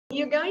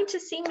you're going to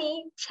see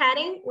me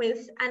chatting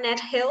with Annette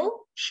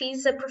Hill.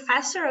 She's a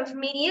professor of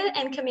media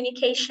and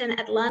communication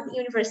at Lund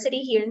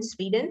University here in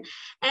Sweden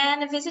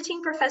and a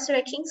visiting professor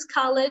at King's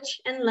College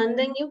in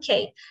London,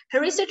 UK.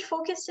 Her research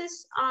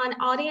focuses on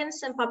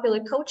audience and popular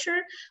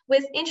culture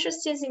with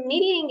interests in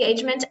media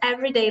engagement,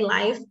 everyday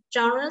life,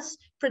 genres,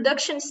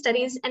 production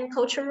studies, and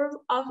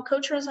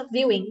cultures of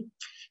viewing.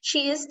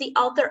 She is the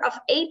author of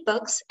 8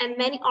 books and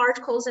many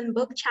articles and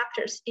book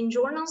chapters in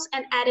journals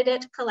and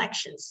edited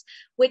collections,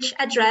 which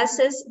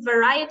addresses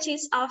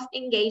varieties of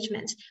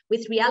engagement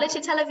with reality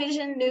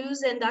television,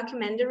 news and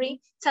documentary,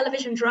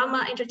 television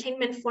drama,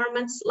 entertainment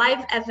formats,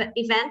 live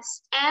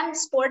events, and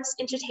sports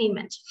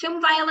entertainment,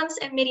 film violence,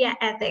 and media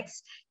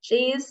ethics.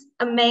 She is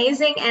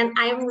amazing, and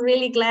I'm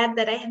really glad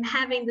that I am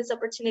having this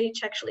opportunity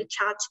to actually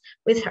chat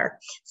with her.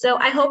 So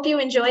I hope you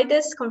enjoyed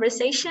this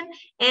conversation,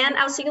 and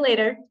I'll see you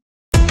later.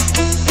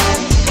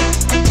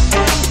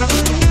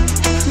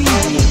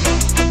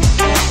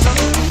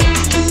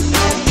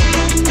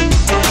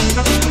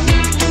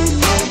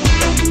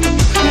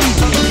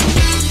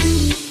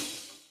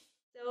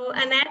 So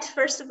Annette,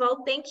 first of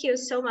all, thank you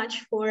so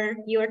much for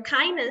your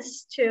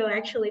kindness to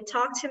actually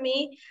talk to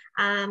me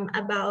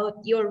about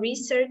your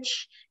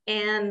research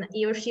and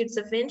your fields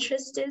of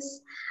interest.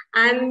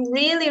 I'm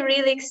really,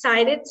 really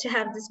excited to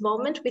have this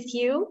moment with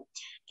you.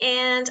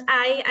 And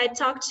I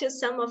talked to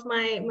some of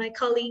my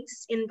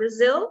colleagues in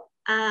Brazil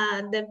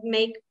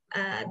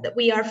that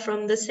we are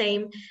from the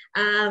same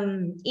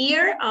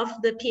year of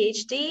the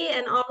PhD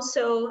and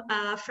also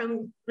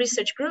from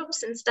research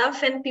groups and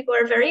stuff. And people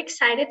are very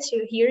excited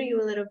to hear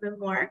you a little bit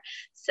more.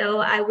 So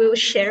I will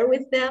share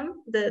with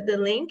them the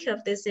link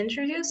of this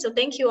interview. So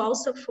thank you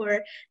also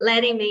for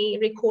letting me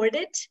record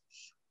it.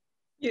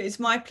 Yeah,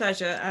 it's my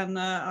pleasure, and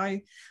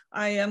I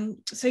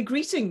say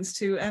greetings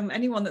to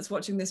anyone that's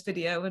watching this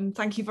video, and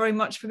thank you very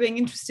much for being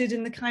interested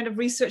in the kind of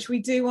research we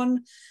do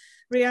on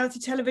reality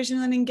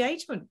television and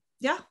engagement.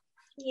 Yeah.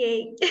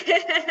 Yay.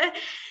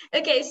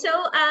 Okay, so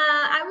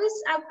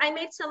I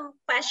made some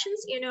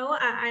questions,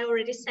 I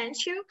already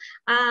sent you,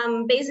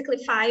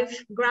 basically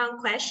 5 ground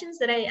questions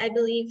that I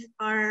believe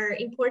are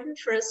important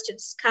for us to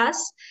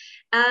discuss,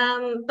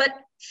 but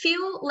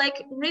feel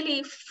like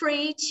really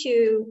free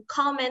to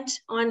comment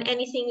on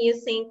anything you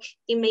think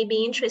it may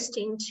be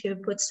interesting, to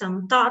put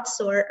some thoughts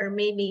or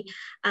maybe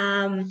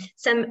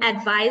some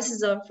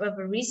advices of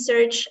a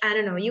research. I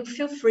don't know, you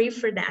feel free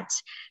for that.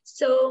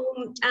 So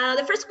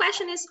the first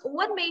question is,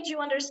 what made you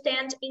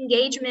understand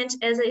engagement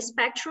as a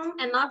spectrum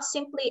and not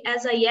simply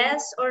as a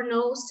yes or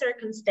no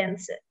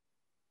circumstance?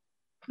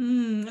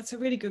 That's a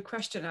really good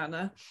question,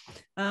 Anna.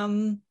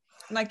 And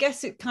I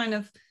guess it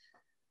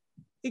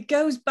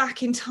goes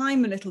back in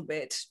time a little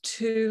bit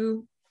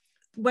to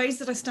ways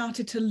that I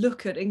started to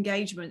look at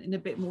engagement in a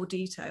bit more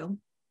detail.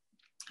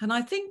 And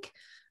I think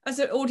as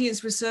an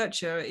audience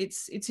researcher,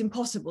 it's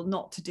impossible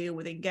not to deal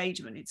with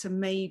engagement. It's a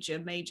major,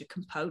 major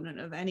component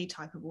of any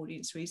type of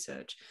audience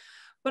research.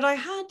 But I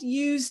had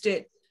used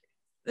it,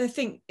 I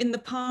think, in the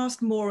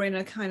past more in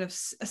a kind of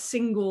a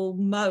single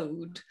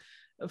mode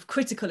of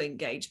critical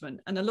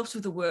engagement. And a lot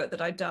of the work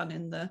that I'd done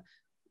in the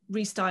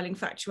Restyling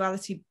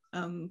Factuality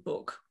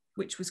book,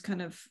 which was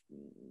kind of,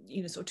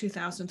 sort of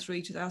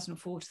 2003,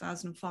 2004,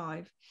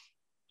 2005,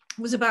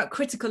 was about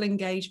critical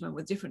engagement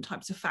with different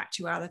types of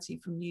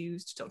factuality, from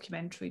news to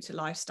documentary to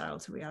lifestyle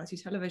to reality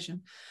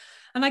television.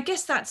 And I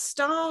guess that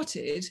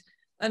started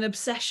an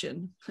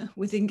obsession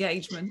with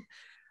engagement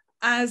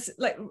as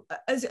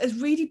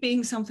really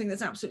being something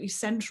that's absolutely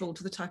central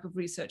to the type of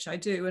research I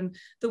do. And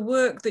the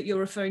work that you're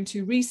referring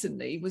to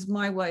recently was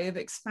my way of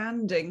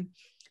expanding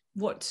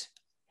what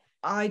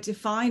I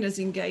define as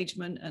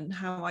engagement and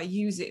how I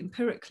use it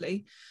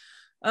empirically,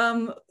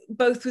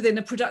 both within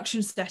a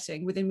production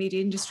setting, within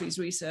media industries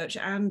research,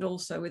 and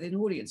also within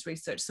audience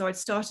research. So I'd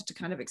started to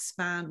kind of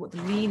expand what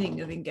the meaning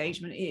of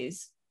engagement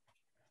is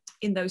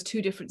in those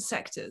 2 different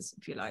sectors,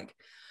 if you like.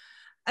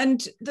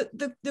 And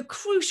the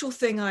crucial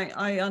thing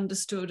I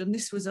understood, and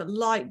this was a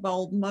light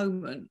bulb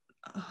moment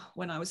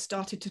when I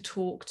started to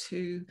talk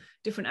to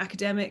different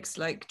academics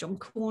like John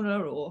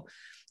Corner or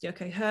Joke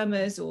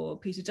Hermes or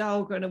Peter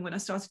Dahlgren, and when I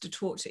started to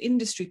talk to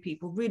industry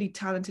people, really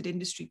talented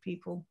industry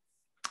people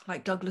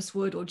like Douglas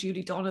Wood or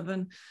Julie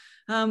Donovan,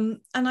 and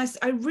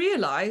I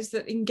realized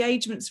that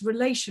engagement's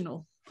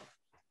relational.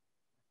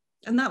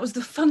 And that was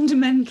the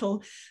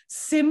fundamental,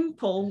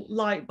 simple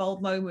light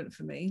bulb moment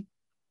for me,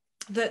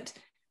 that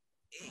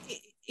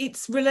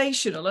it's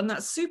relational, and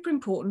that's super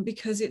important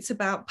because it's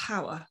about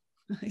power.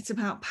 It's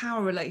about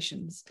power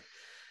relations.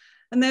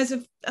 And there's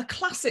a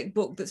classic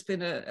book that's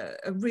been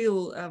a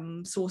real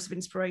source of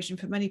inspiration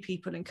for many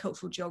people in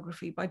cultural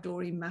geography by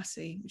Doreen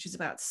Massey, which is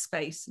about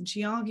space. And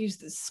she argues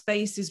that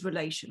space is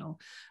relational,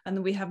 and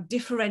that we have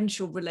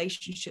differential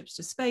relationships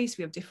to space.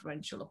 We have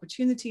differential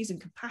opportunities and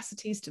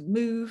capacities to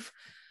move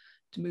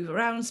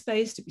around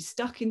space, to be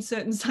stuck in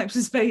certain types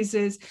of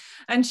spaces.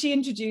 And she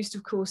introduced,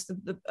 of course,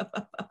 the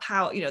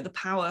power,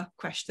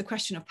 the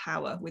question of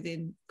power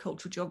within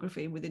cultural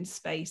geography, within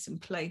space and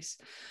place.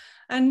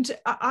 And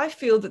I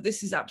feel that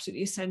this is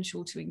absolutely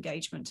essential to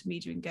engagement, to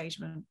media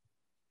engagement.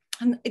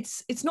 And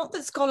it's not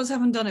that scholars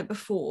haven't done it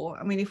before.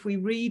 I mean, if we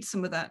read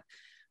some of that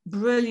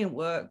brilliant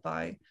work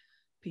by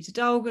Peter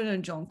Dahlgren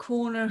and John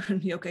Corner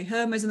and Joke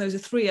Hermes, and those are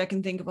three I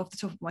can think of off the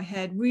top of my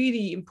head,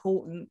 really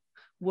important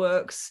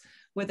works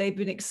where they've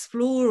been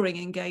exploring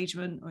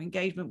engagement, or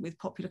engagement with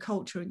popular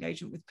culture,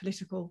 engagement with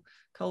political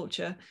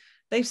culture.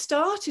 They've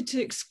started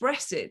to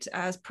express it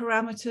as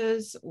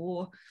parameters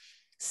or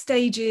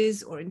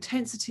stages or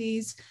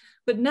intensities.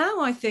 But now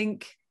I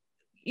think,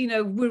 you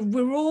know,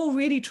 we're all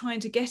really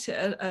trying to get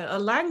a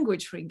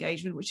language for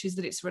engagement, which is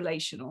that it's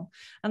relational.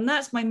 And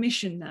that's my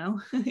mission now,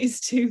 is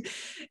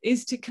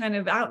to kind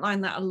of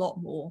outline that a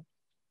lot more.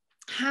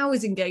 How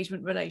is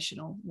engagement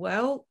relational?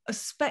 Well, a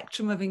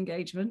spectrum of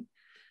engagement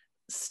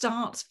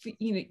starts for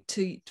you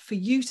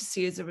to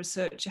see as a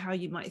researcher how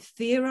you might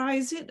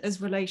theorize it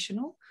as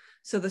relational.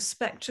 So the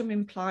spectrum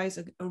implies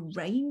a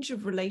range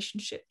of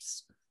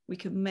relationships we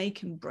can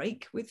make and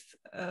break with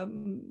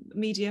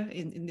media,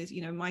 in this,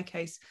 you know, in my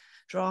case,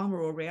 drama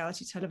or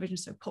reality television,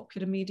 so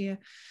popular media.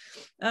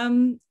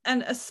 And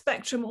a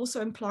spectrum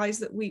also implies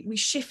that we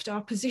shift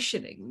our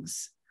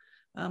positionings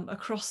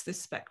across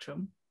this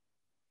spectrum.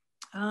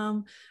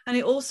 And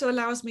it also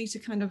allows me to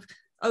kind of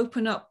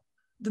open up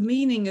the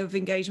meaning of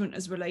engagement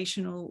as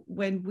relational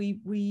when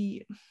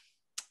we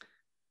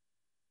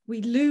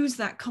lose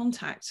that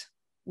contact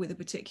with a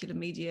particular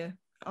media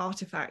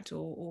artifact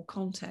or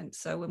content.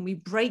 So when we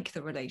break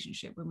the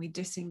relationship, when we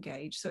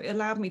disengage. So it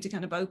allowed me to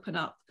kind of open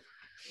up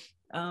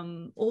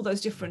all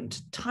those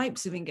different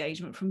types of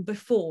engagement, from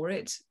before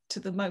it to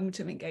the moment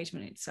of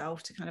engagement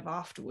itself to kind of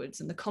afterwards,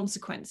 and the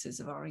consequences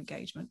of our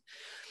engagement.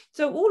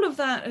 So all of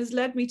that has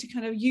led me to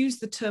kind of use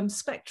the term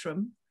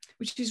spectrum,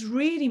 which is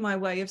really my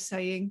way of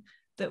saying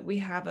that we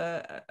have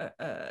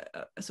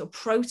a sort of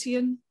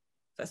protean,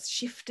 a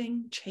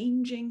shifting,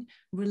 changing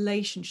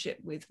relationship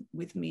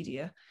with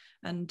media,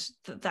 and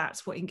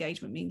that's what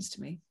engagement means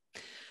to me.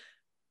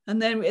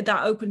 And then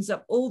that opens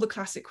up all the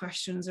classic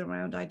questions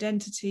around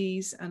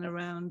identities and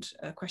around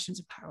questions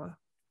of power.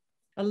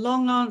 A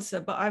long answer,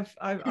 but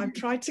I've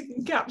tried to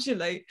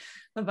encapsulate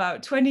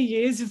about 20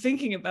 years of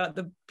thinking about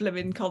the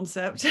blimmin'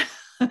 concept.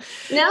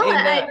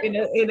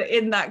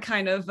 In that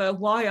kind of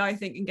why I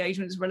think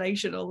engagement is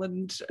relational,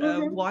 and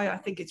why I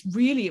think it's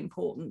really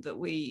important that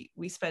we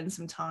spend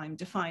some time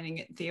defining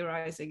it,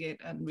 theorizing it,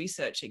 and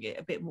researching it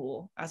a bit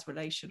more as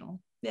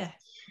relational. Yeah.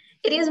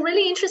 It is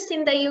really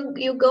interesting that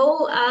you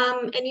go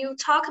and you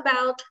talk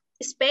about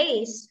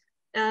space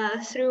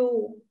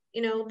through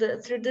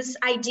through this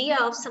idea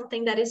of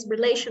something that is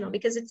relational,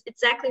 because it's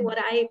exactly what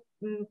I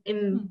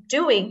am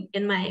doing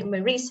in my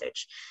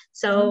research.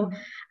 So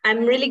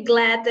I'm really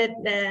glad that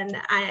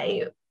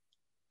I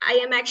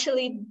am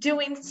actually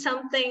doing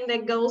something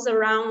that goes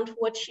around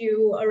what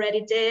you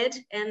already did,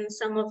 and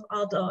some of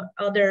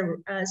other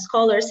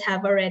scholars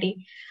have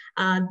already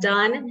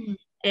done.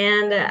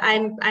 And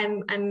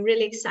I'm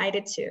really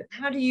excited too.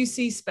 How do you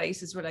see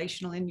space as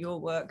relational in your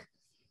work?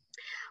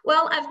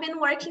 Well, I've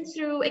been working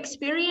through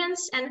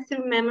experience and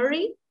through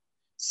memory.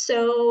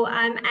 So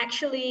I'm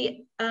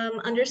actually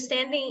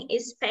understanding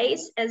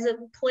space as a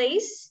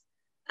place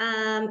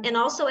and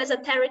also as a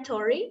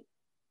territory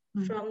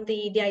from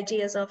the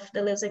ideas of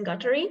Deleuze and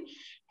Guattari.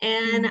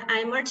 And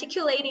I'm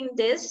articulating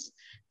this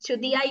to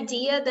the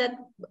idea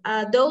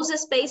that those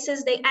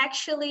spaces, they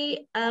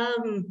actually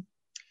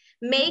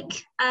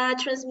make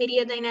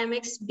transmedia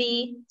dynamics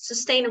be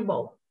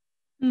sustainable,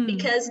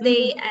 because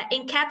they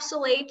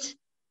encapsulate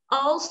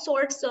all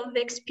sorts of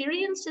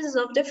experiences,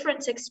 of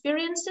different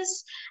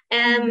experiences,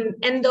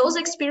 and those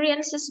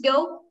experiences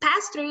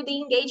pass through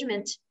the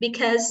engagement,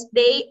 because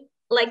they,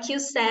 like you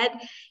said,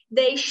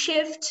 they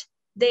shift,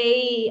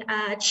 they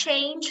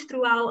change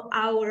throughout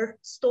our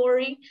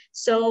story.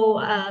 So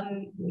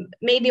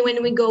maybe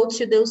when we go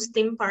to those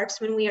theme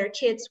parks when we are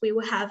kids, we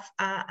will have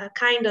a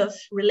kind of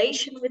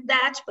relation with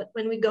that, but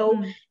when we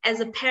go as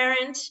a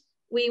parent,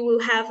 we will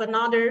have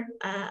another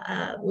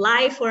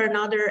life or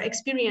another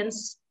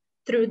experience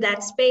through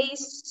that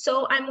space.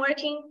 So I'm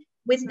working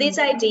with these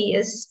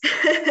ideas.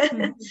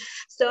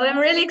 So I'm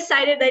really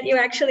excited that you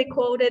actually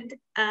quoted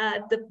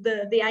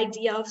the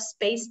idea of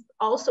space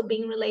also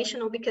being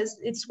relational, because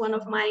it's one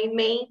of my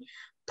main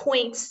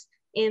points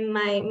in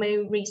my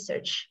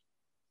research.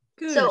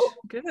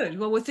 Good.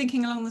 Well, we're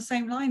thinking along the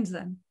same lines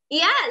then.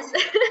 Yes,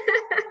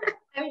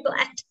 I'm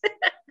glad.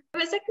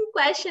 My second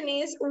question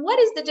is, what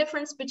is the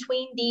difference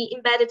between the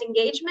embedded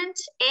engagement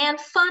and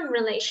fun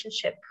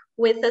relationship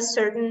with a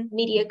certain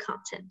media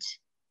content?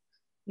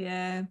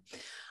 Yeah,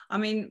 I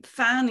mean,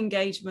 fan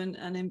engagement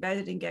and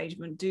embedded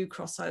engagement do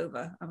cross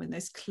over. I mean,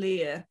 there's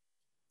clear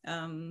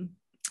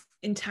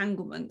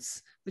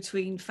entanglements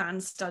between fan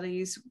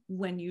studies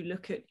when you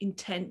look at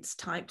intense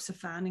types of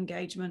fan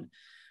engagement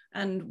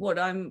and what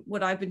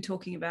I've been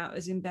talking about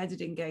as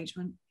embedded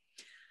engagement.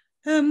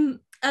 And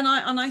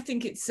I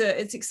think it's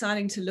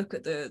exciting to look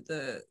at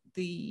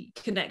the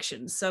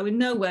connections. So in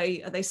no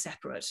way are they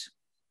separate.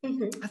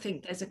 I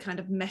think there's a kind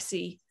of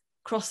messy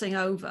crossing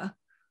over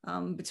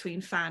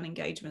between fan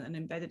engagement and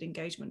embedded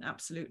engagement,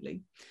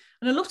 absolutely.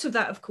 And a lot of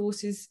that, of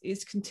course,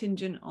 is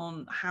contingent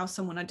on how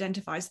someone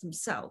identifies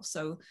themselves.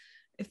 So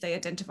if they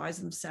identify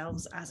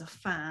themselves as a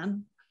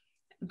fan,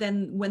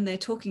 then when they're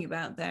talking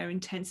about their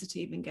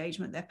intensity of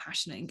engagement, their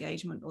passionate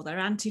engagement, or their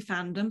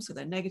anti-fandom, so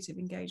their negative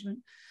engagement,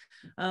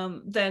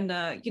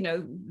 then you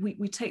know,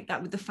 we take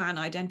that with the fan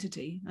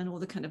identity and all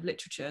the kind of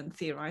literature and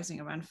theorizing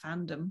around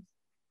fandom,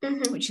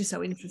 which is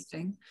so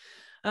interesting.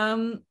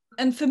 And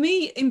for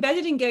me,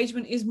 embedded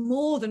engagement is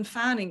more than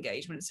fan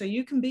engagement. So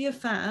you can be a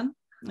fan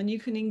and you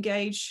can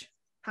engage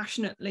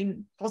passionately,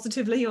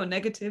 positively or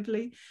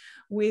negatively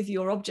with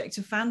your object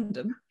of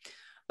fandom.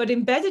 But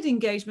embedded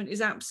engagement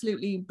is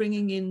absolutely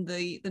bringing in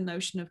the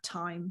notion of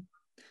time.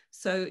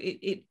 So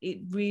it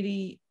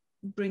really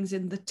brings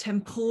in the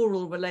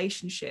temporal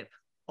relationship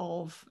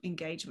of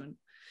engagement.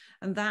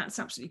 And that's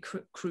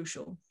absolutely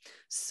crucial.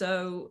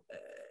 So,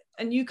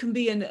 and you can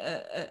be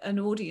an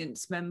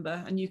audience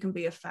member and you can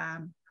be a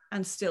fan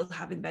and still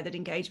have embedded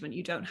engagement.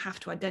 You don't have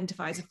to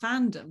identify as a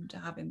fandom to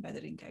have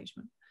embedded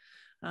engagement.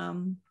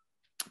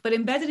 But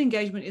embedded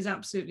engagement is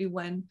absolutely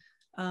when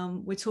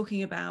we're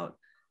talking about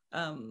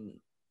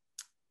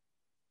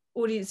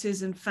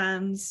audiences and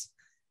fans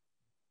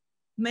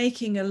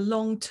making a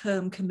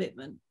long-term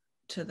commitment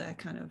to their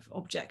kind of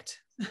object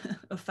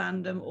of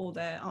fandom or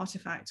their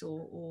artifact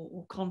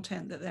or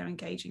content that they're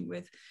engaging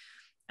with.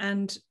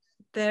 And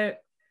they're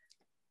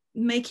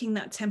making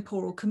that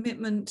temporal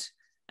commitment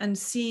and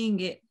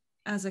seeing it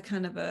as a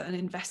kind of an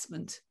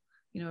investment,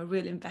 you know, a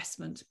real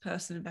investment,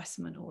 personal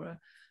investment, or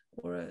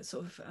a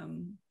sort of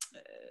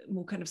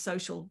more kind of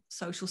social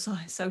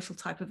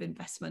type of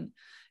investment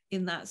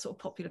in that sort of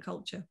popular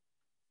culture.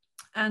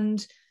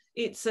 And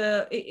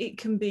it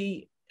can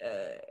be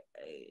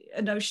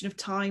a notion of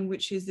time,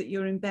 which is that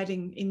you're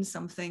embedding in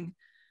something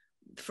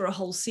for a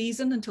whole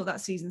season until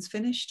that season's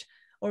finished,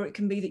 or it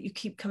can be that you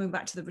keep coming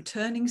back to the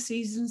returning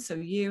season, so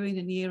year in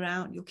and year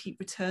out you'll keep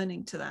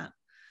returning to that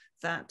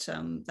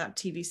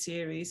TV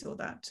series or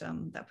that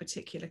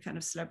particular kind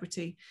of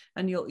celebrity,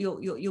 and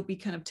you'll be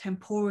kind of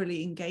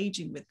temporally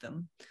engaging with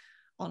them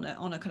on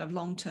a kind of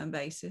long-term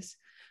basis.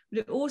 But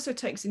it also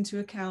takes into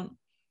account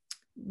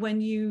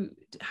when you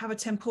have a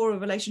temporal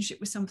relationship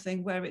with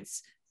something where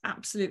it's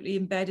absolutely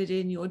embedded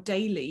in your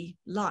daily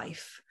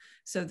life,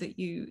 so that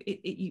you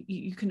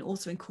can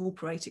also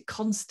incorporate it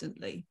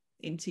constantly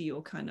into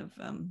your kind of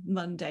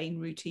mundane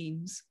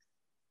routines.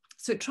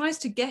 So it tries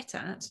to get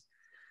at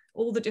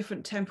all the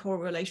different temporal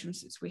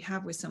relationships we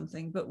have with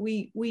something, but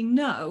we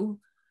know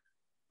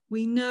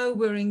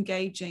we're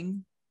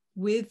engaging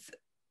with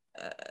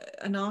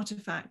an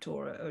artifact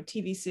or a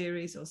TV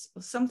series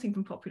or something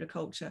from popular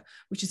culture,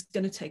 which is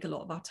going to take a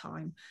lot of our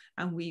time,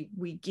 and we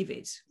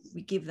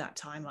give that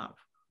time up.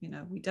 You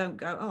know, we don't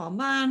go, oh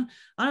man,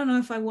 I don't know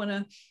if I want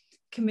to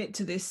commit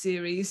to this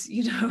series,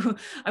 you know,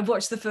 I've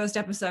watched the first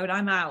episode,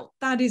 I'm out.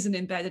 That is an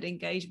embedded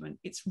engagement.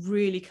 It's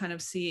really kind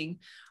of seeing,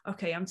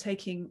 okay,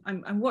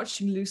 I'm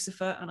watching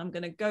Lucifer and I'm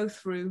going to go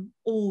through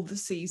all the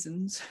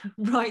seasons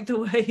right the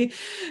way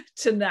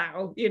to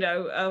now, you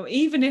know,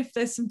 even if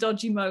there's some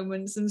dodgy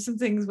moments and some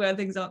things where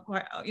things aren't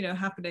quite, you know,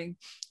 happening,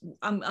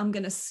 I'm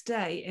going to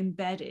stay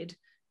embedded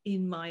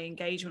in my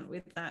engagement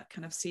with that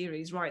kind of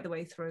series right the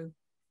way through.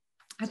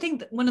 I think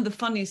that one of the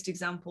funniest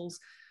examples,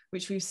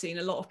 which we've seen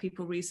a lot of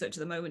people research at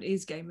the moment,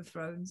 is Game of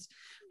Thrones,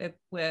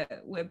 where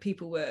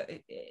people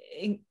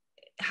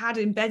had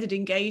embedded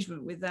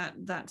engagement with that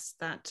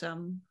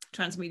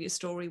transmedia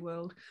story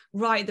world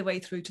right the way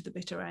through to the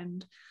bitter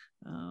end.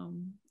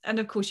 And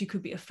of course, you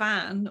could be a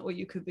fan or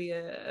you could be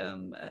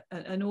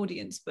an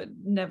audience, but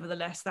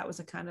nevertheless, that was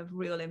a kind of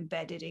real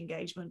embedded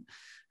engagement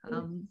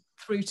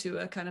through to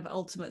a kind of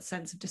ultimate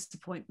sense of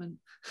disappointment.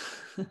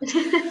 But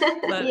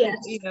yes.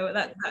 you know,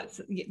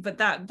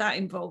 that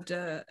involved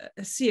a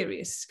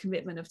serious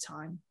commitment of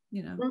time,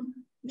 you know.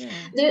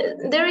 Yeah.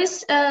 There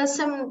is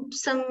some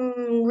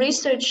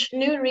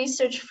new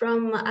research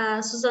from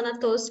Susanna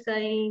Tosca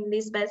and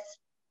Lisbeth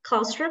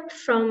Klaustrup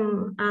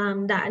from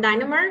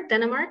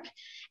Denmark,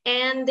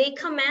 and they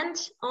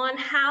comment on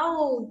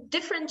how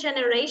different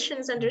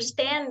generations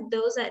understand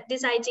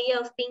this idea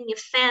of being a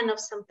fan of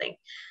something.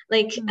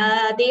 Like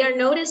they are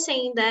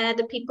noticing that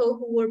the people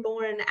who were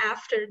born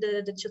after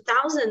the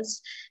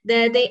 2000s,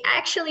 that they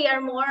actually are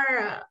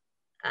more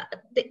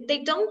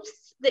they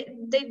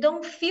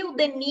don't feel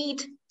the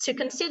need to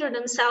consider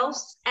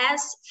themselves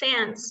as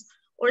fans,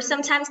 or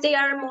sometimes they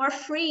are more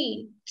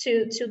free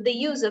to the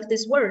use of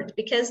this word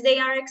because they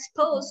are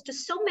exposed to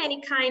so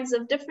many kinds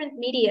of different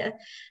media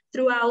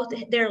throughout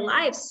their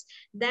lives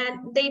that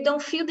they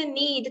don't feel the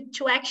need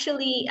to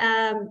actually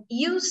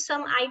use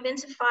some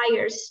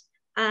identifiers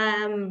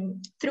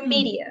through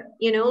media,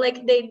 you know,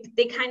 like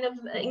they kind of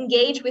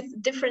engage with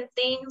different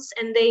things,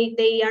 and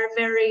they are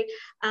very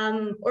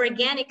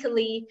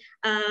organically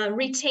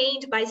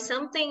retained by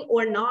something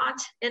or not,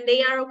 and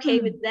they are okay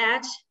with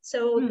that.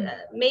 So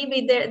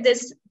maybe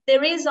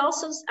there is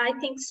also, I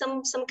think,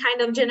 some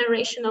kind of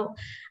generational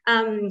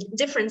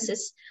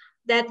differences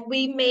that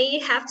we may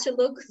have to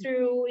look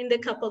through in the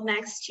couple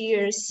next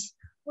years.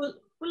 Well,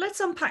 Well,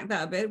 let's unpack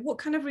that a bit. What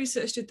kind of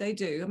research did they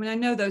do? I mean, I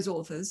know those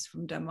authors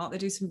from Denmark. They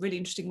do some really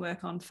interesting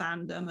work on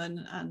fandom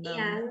and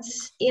fan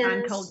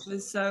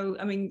cultures. So,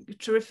 I mean,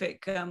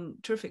 terrific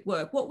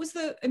work. What was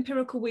the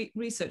empirical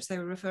research they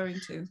were referring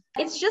to?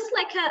 It's just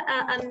like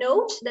a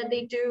note that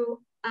they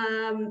do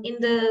in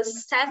the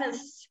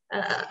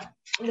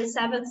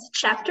seventh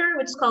chapter,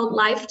 which is called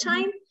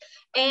Lifetime.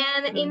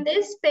 And in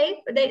this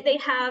paper, they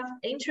have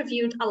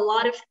interviewed a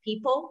lot of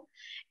people,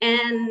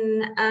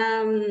 and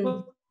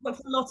what's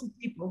a lot of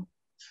people?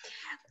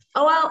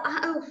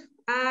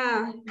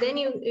 Then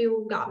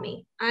you got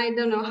me. I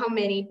don't know how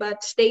many,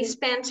 but they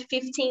spent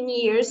 15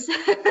 years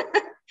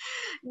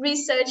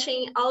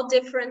researching all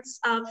differents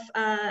of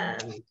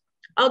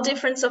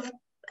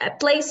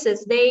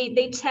places.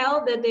 They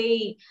tell that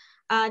they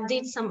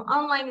did some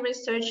online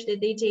research,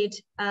 that they did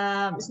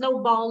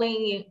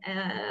snowballing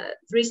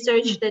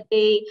research, that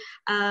they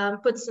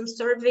put some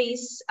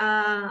surveys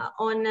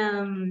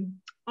on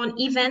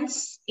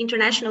events,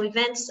 international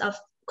events of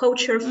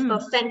culture,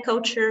 of fan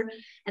culture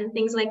and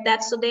things like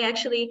that. So they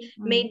actually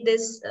made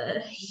this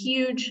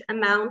huge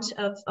amount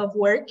of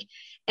work,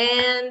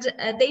 and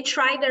they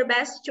try their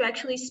best to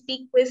actually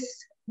speak with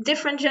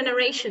different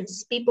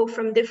generations, people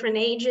from different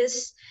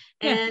ages,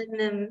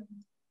 and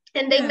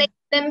they make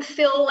them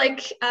feel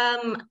like,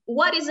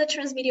 what is a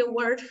transmedia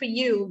word for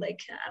you?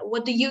 Like,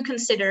 what do you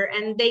consider?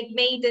 And they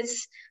made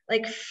this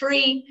like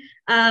free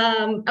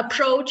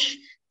approach,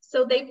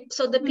 so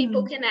the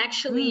people can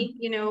actually,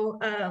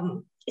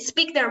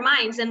 speak their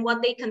minds and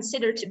what they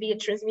consider to be a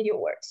transmedia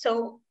word.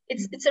 So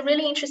it's a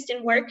really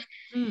interesting work.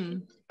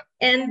 And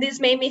this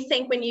made me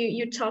think, when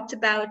you talked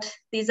about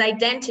this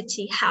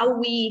identity, how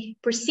we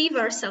perceive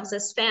ourselves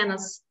as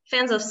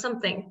fans of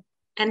something,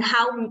 and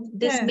how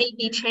this may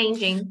be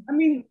changing. I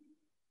mean,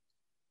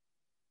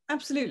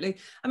 absolutely.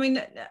 I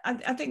mean,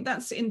 I think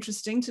that's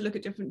interesting to look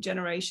at different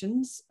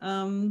generations.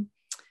 I mean,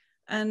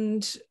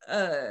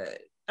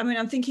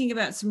 I'm thinking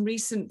about some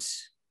recent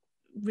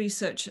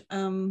research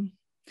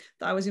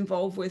that I was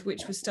involved with,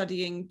 which was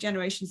studying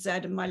Generation Z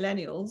and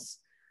millennials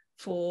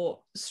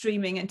for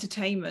streaming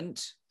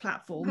entertainment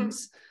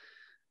platforms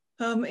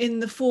in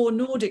the 4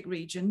 Nordic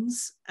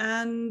regions.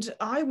 And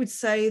I would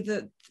say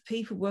that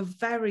people were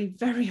very,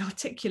 very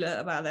articulate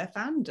about their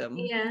fandom.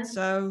 Yeah.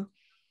 So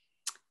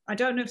I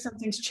don't know if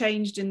something's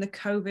changed in the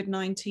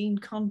COVID-19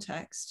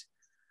 context.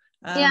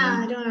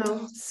 I don't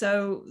know.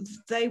 So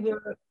they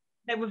were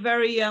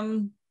very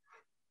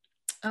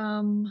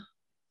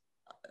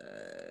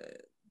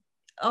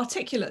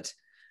articulate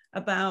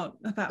about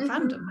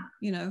fandom.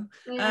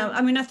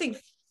 I mean, I think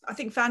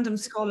fandom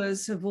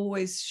scholars have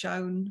always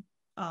shown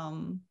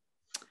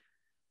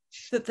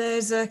that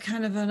there's a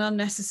kind of an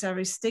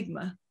unnecessary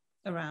stigma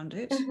around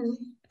it,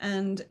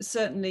 and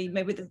certainly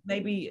maybe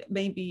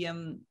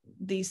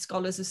these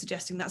scholars are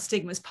suggesting that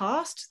stigma's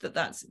past,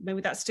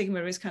 maybe that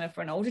stigma is kind of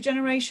for an older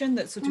generation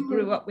that sort of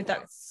grew up with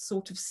that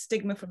sort of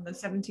stigma from the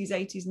 70s,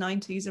 80s,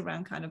 90s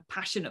around kind of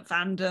passionate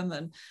fandom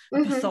and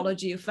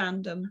pathology of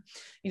fandom,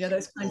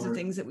 those kinds of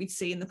things that we'd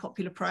see in the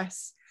popular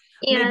press.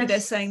 Maybe they're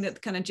saying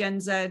that kind of Gen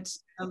Z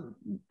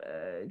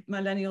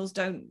millennials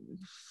don't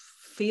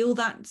feel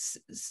that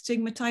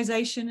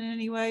stigmatization in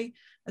any way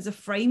as a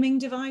framing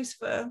device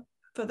for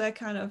their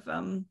kind of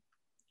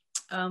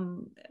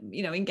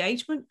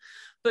engagement.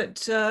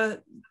 But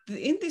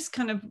in this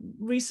kind of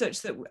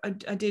research that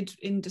I did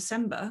in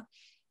December,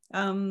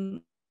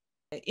 it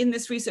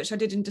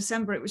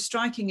was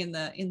striking in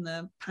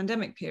the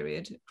pandemic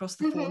period across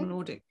the 4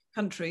 Nordic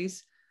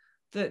countries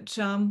that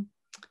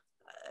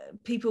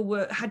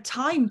people had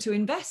time to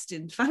invest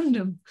in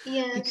fandom,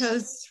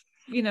 because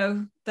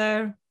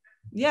they're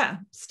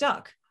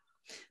stuck,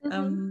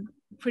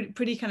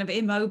 pretty kind of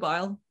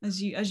immobile,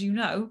 as you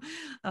know,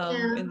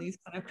 in these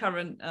kind of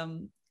current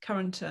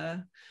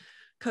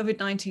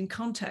COVID-19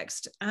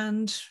 context.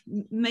 And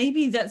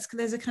maybe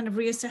there's a kind of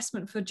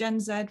reassessment for Gen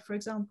Z, for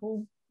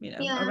example,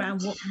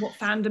 around what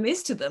fandom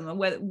is to them, and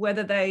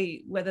whether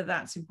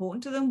that's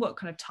important to them, what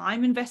kind of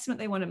time investment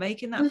they want to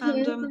make in that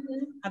fandom,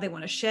 how they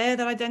want to share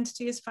their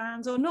identity as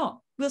fans or not.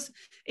 Well,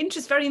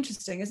 very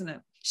interesting, isn't it?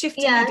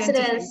 Shifting identity.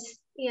 It is.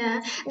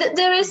 Yeah,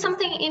 there is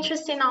something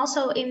interesting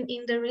also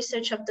in the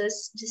research of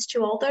these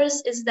 2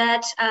 authors, is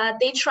that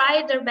they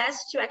tried their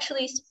best to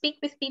actually speak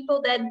with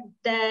people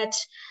that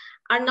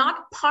are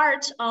not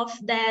part of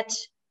that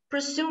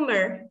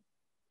prosumer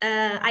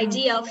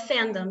idea of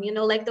fandom,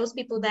 like those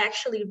people that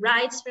actually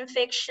writes fan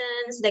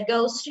fictions, that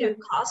goes to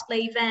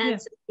cosplay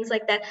events and things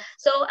like that.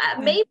 So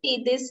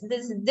maybe this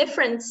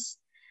difference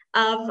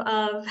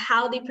of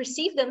how they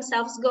perceive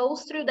themselves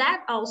goes through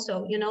that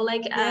also, you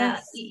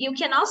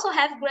can also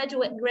have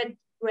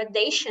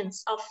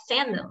gradations of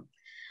fandom.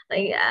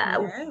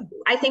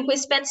 I think we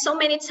spent so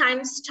many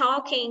times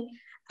talking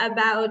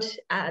about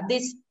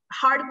this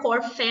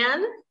hardcore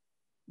fan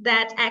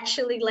that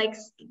actually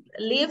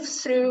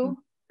lives through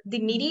the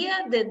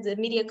media, the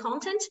media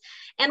content,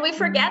 and we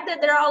forget that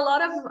there are a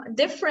lot of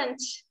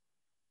different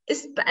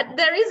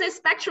there is a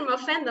spectrum of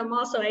fandom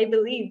also, I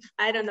believe.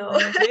 I don't know.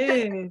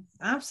 It is,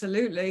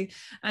 absolutely.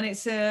 And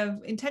it's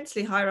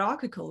intensely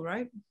hierarchical,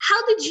 right?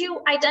 How did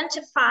you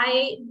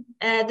identify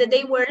that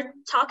they were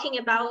talking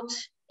about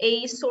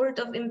a sort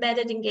of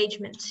embedded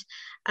engagement?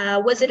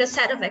 Was it a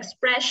set of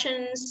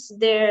expressions,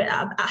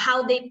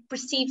 how they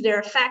perceive their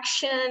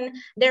affection,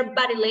 their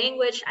body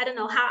language? I don't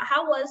know.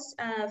 How was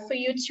for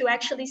you to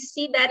actually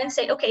see that and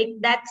say, okay,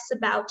 that's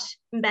about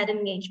embedded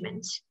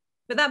engagement?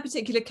 For that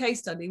particular case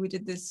study, we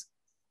did this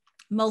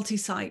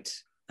multi-site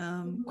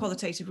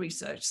qualitative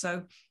research.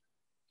 So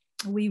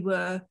we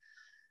were,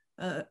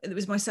 it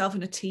was myself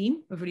and a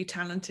team of really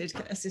talented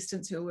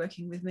assistants who were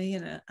working with me,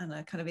 and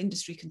a kind of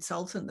industry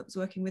consultant that was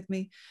working with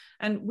me.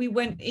 And we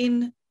went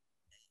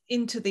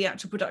into the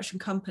actual production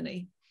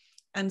company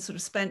and sort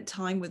of spent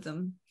time with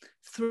them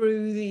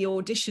through the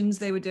auditions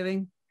they were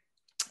doing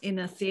in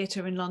a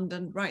theatre in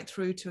London, right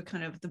through to a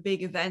kind of the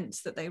big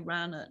events that they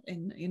ran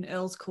in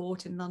Earl's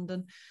Court in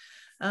London.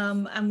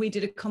 And we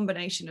did a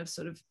combination of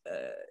sort of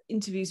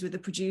interviews with the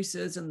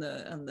producers and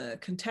the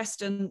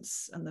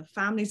contestants and the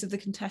families of the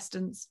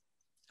contestants,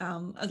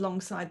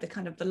 alongside the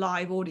kind of the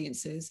live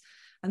audiences.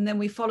 And then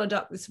we followed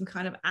up with some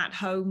kind of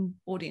at-home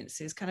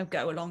audiences, kind of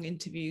go-along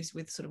interviews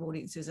with sort of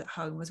audiences at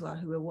home as well,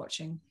 who were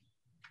watching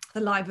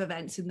the live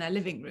events in their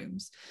living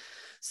rooms.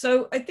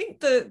 So I think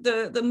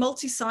the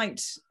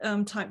multi-site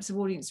types of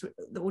audience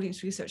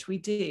research we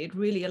did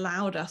really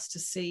allowed us to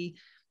see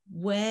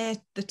where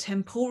the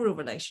temporal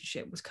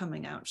relationship was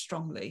coming out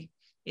strongly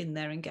in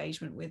their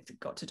engagement with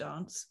Got to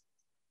Dance.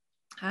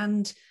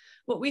 And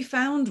what we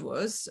found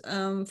was,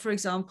 for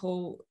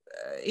example,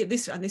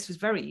 this was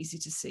very easy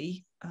to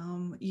see.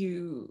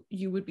 You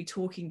would be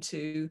talking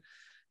to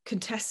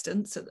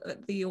contestants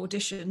at the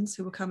auditions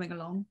who were coming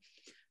along,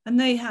 and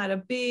they had a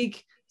big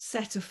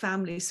set of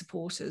family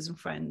supporters and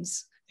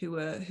friends who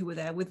were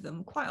there with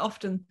them. Quite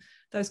often,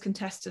 those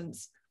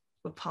contestants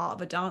were part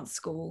of a dance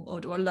school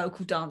or a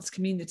local dance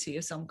community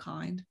of some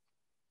kind.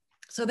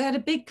 So they had a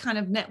big kind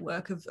of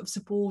network of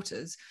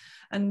supporters,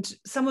 and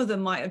some of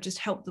them might have just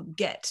helped them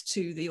get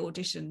to the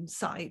audition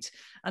site,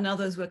 and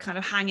others were kind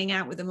of hanging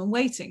out with them and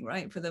waiting,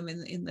 right, for them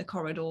in the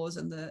corridors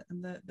and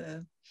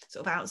the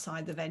sort of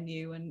outside the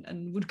venue,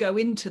 and would go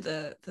into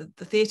the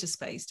theatre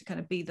space to kind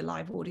of be the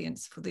live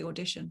audience for the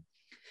audition.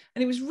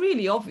 And it was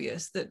really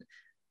obvious that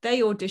they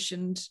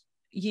auditioned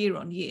year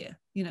on year.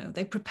 You know,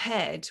 they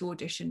prepared to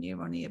audition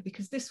year on year,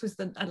 because this was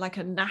like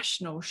a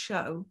national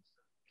show.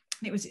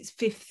 It was its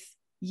fifth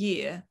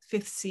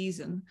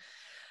season,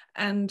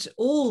 and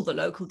all the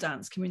local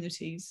dance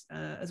communities,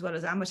 as well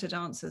as amateur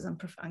dancers and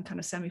kind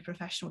of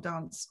semi-professional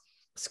dance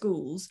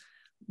schools,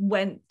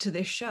 went to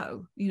this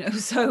show. You know,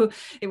 so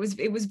it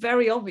was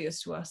very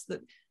obvious to us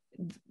that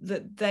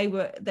they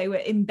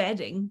were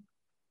embedding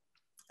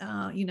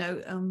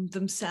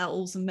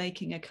themselves and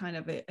making a kind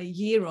of a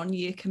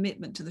year-on-year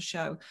commitment to the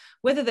show.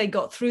 Whether they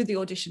got through the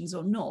auditions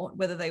or not,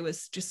 whether they were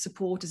just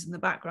supporters in the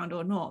background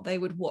or not, they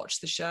would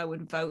watch the show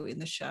and vote in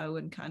the show,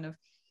 and kind of,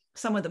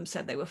 some of them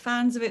said they were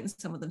fans of it, and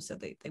some of them said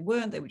they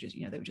weren't. They were just,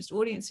 they were just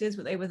audiences,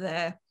 but they were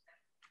there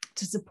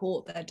to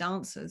support their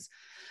dancers.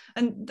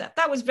 And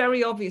that was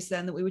very obvious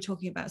then, that we were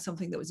talking about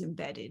something that was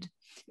embedded.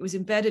 It was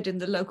embedded in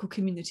the local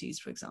communities,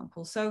 for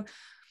example. So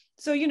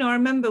I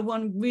remember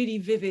one really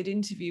vivid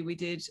interview we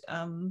did,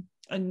 and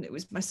it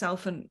was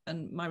myself and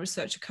my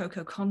researcher,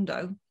 Coco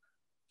Kondo.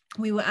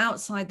 We were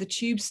outside the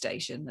tube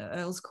station at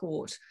Earl's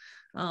Court,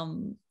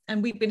 and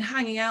we'd been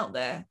hanging out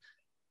there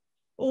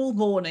all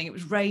morning. It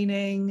was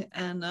raining,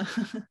 and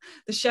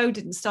the show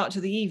didn't start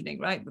till the evening,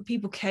 right? But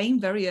people came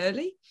very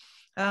early.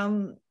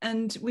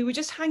 And we were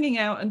just hanging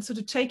out and sort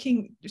of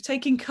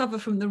taking cover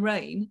from the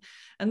rain,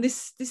 and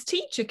this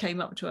teacher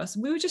came up to us,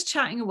 and we were just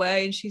chatting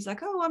away, and she's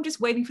like, "Oh, I'm just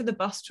waiting for the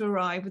bus to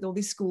arrive with all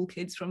these school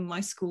kids from my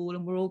school,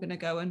 and we're all going to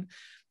go and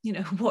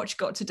watch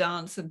Got to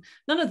Dance." And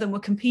none of them were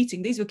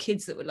competing. These were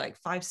kids that were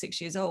like 5-6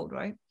 years old,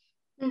 right?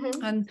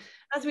 Mm-hmm. And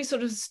as we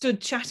sort of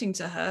stood chatting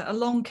to her,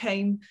 along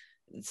came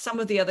some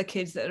of the other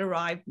kids that had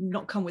arrived,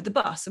 not come with the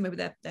bus, and maybe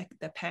their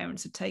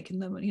parents had taken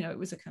them, and it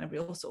was a kind of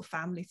real sort of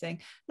family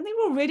thing, and they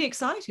were all really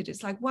excited.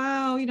 It's like,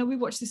 wow, we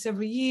watch this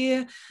every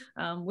year,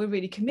 we're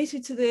really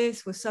committed to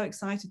this, we're so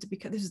excited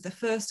this is the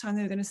first time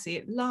they were going to see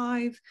it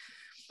live.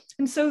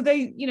 And so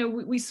they,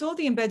 we saw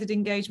the embedded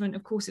engagement,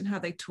 of course, in how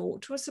they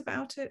talked to us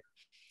about it,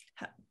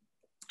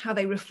 how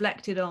they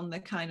reflected on the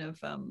kind of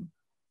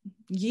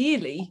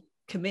yearly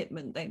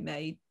commitment they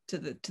made to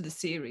the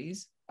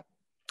series.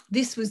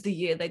 This was the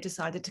year they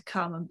decided to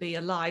come and be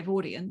a live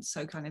audience.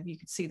 So kind of you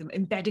could see them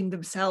embedding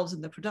themselves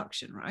in the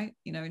production, right?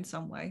 In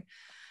some way.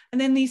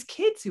 And then these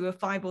kids who were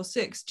 5 or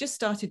 6 just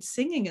started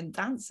singing and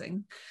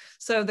dancing.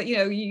 So that,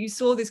 you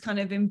saw this kind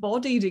of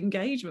embodied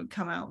engagement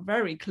come out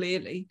very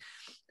clearly.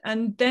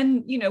 And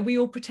then, we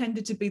all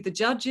pretended to be the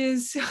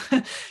judges,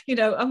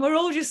 and we're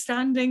all just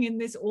standing in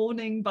this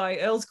awning by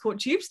Earl's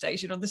Court tube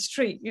station on the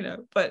street,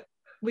 but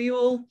we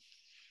all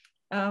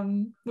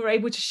were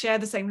able to share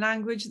the same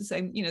language,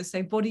 the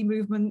same body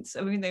movements.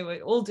 I mean, they were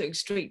all doing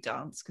street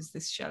dance, because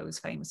this show is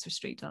famous for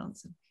street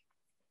dance.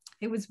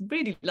 it was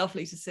really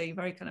lovely to see,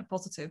 very kind of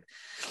positive.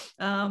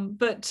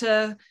 But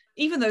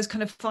even those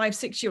kind of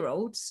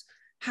 5-6-year-olds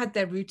had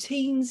their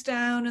routines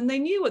down, and they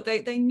knew what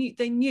they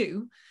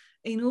knew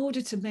in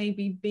order to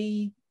maybe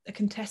be a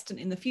contestant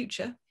in the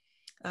future.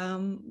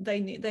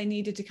 They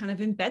needed to kind of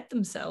embed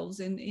themselves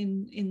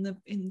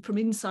in from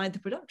inside the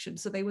production.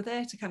 So they were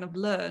there to kind of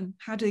learn,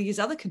 how do these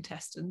other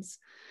contestants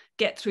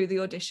get through the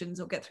auditions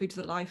or get through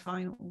to the live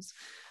finals?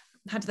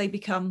 How do they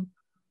become,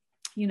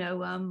 you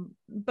know,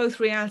 both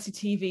reality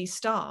TV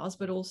stars,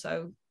 but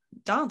also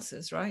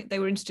dancers, right? They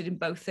were interested in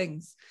both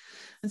things.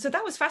 And so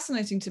that was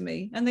fascinating to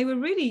me. And they were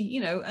really,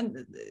 you know,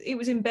 and it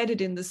was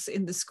embedded in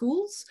the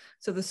schools.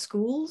 So the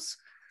schools,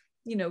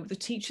 you know, the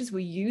teachers were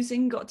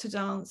using Got to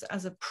Dance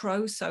as a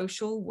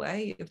pro-social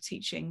way of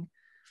teaching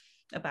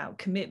about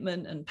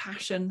commitment and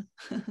passion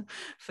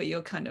for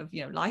your kind of,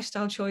 you know,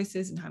 lifestyle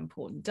choices, and how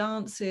important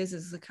dance is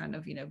as a kind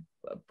of, you know,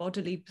 a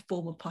bodily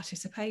form of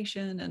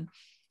participation. And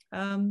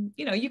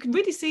you know, you can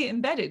really see it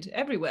embedded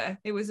everywhere.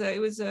 It was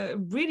a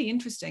really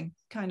interesting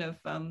kind of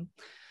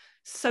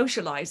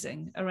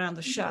socializing around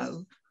the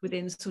show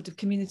within sort of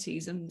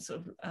communities and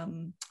sort of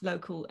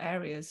local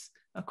areas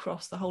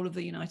across the whole of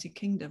the United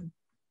Kingdom.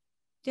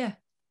 Yeah.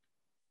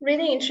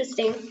 Really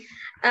interesting.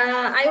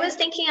 I was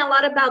thinking a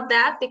lot about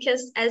that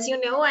because, as you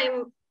know,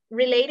 I'm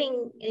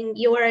relating in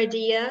your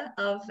idea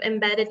of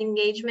embedded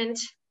engagement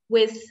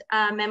with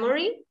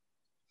memory.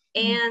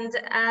 And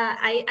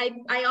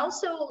I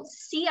also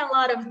see a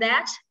lot of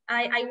that.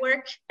 I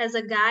work as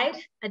a guide,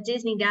 a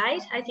Disney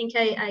guide. I think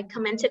I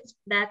commented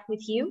that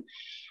with you.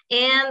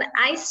 And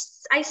I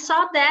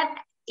saw that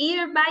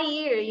year by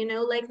year, you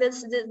know, like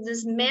this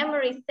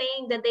memory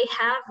thing that they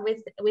have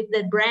with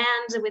the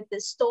brands, with the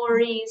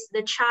stories,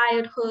 the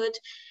childhood.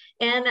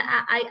 And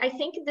I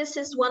think this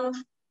is one of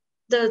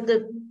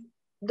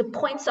the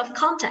points of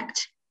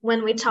contact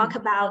when we talk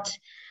about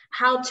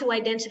how to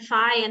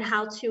identify and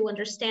how to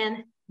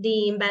understand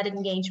the embedded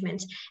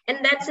engagement.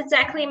 And that's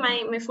exactly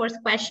my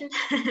fourth question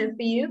for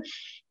you,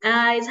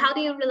 is how do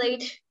you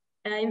relate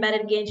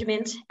embedded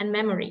engagement and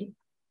memory?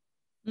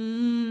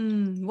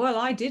 Well,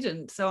 I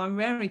didn't, so I'm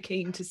very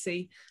keen to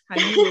see how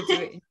you will do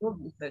it in your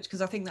research,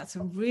 because I think that's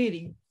a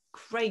really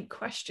great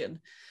question.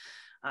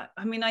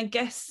 I mean, I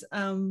guess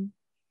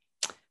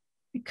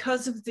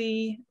because of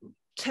the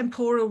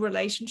temporal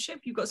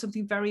relationship, you've got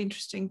something very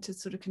interesting to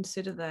sort of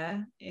consider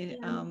there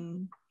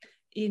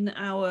in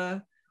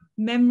our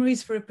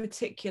memories for a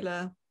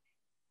particular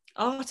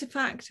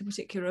artifact, a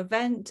particular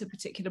event, a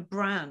particular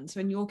brand. So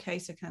in your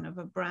case, a kind of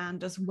a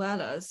brand as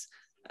well as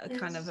a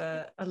kind of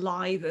a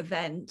live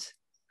event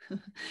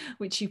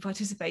which you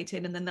participate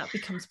in, and then that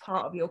becomes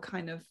part of your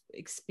kind of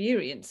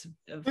experience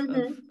of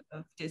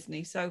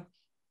Disney. So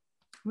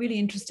really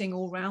interesting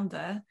all round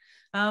there.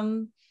 I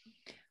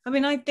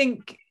mean, I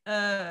think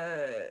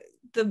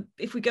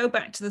if we go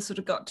back to the sort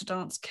of Got to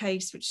Dance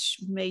case, which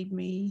made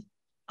me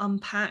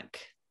unpack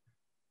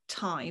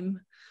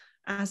time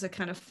as a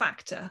kind of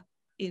factor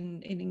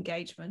in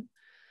engagement,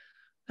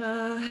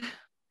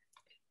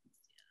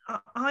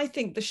 I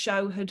think the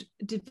show had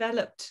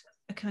developed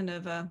a kind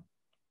of a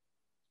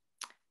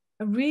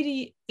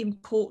really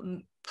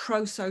important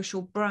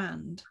pro-social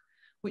brand,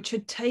 which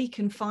had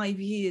taken 5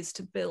 years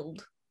to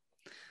build.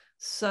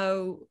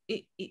 So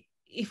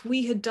if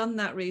we had done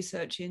that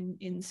research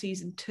in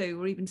season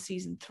 2 or even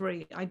season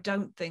 3, I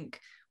don't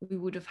think we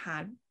would have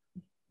had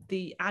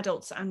the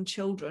adults and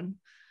children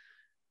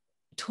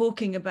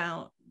talking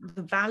about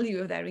the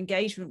value of their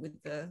engagement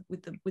with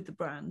the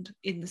brand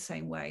in the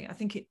same way. I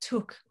think it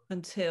took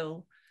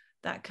until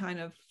that kind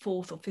of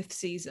 4th or 5th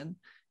season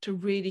to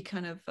really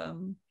kind of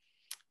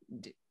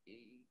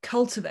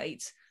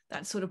cultivate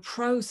that sort of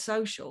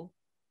pro-social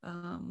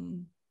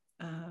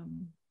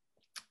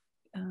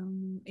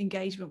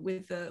engagement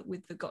with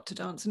the Got to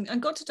Dance.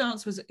 And Got to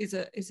Dance is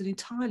an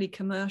entirely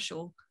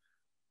commercial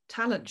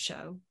talent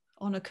show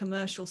on a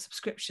commercial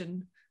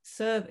subscription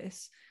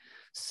service.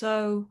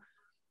 So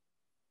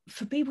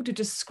for people to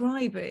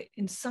describe it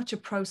in such a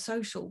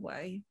pro-social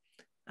way,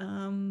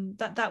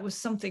 that was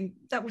something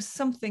that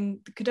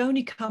could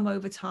only come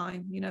over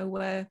time, you know,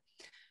 where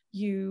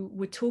you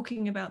were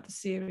talking about the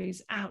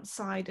series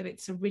outside of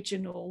its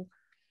original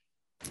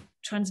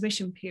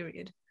transmission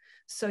period.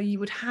 So you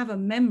would have a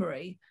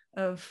memory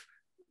of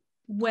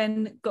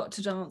when Got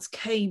to Dance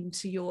came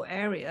to your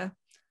area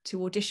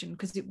to audition,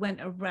 because it went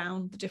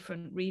around the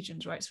different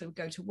regions, right? So it would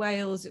go to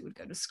Wales, it would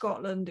go to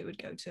Scotland, it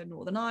would go to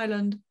Northern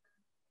Ireland.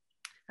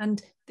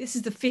 And this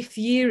is the 5th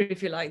year,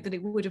 if you like, that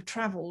it would have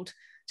travelled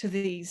to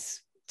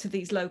these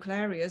local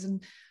areas.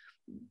 And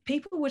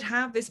people would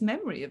have this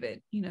memory of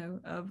it, you know,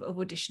 of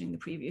auditioning the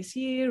previous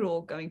year,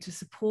 or going to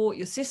support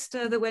your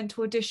sister that went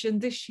to audition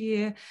this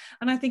year.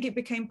 And I think it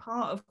became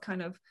part of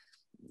kind of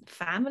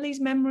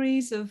families'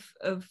 memories of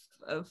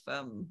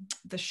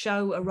the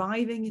show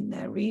arriving in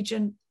their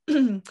region.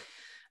 And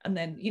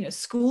then, you know,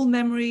 school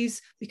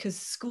memories, because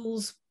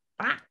schools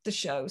backed the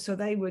show. So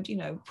they would, you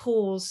know,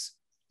 pause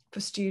for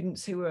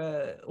students who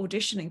were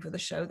auditioning for the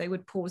show. They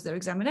would pause their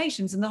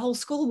examinations and the whole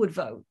school would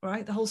vote,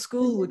 right? The whole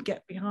school would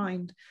get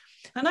behind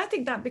And I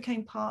think that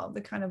became part of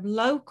the kind of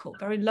local,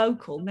 very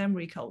local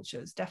memory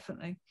cultures,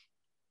 definitely.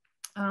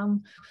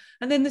 And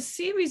then the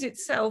series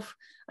itself,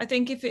 I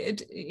think if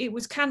it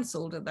was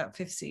cancelled at that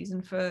 5th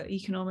season for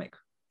economic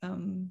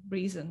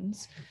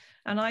reasons.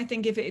 And I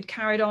think if it had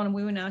carried on and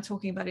we were now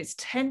talking about its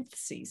 10th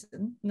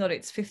season, not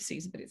its 5th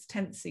season, but its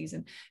 10th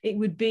season, it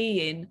would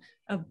be in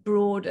a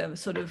broader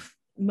sort of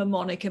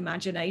mnemonic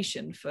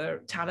imagination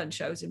for talent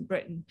shows in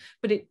Britain,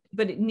 but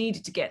it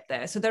needed to get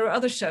there. So there are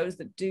other shows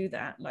that do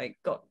that, like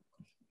Got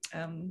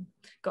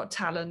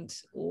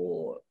Talent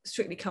or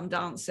Strictly Come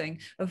Dancing,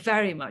 are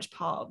very much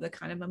part of the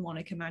kind of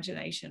mnemonic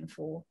imagination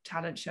for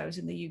talent shows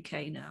in the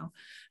UK now.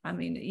 I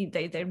mean,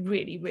 they're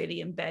really,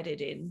 really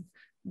embedded in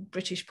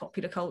British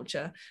popular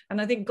culture, and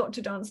I think Got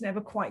to Dance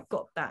never quite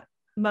got that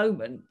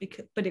moment,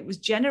 but it was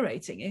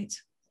generating it,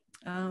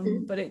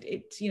 but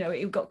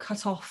it got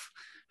cut off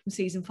from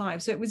season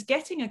 5. So it was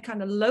getting a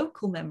kind of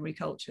local memory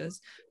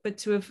cultures, but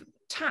to have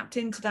tapped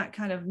into that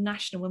kind of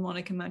national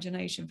mnemonic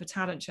imagination for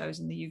talent shows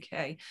in the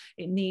UK,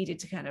 it needed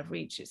to kind of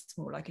reach its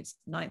more like its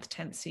 9th,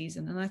 10th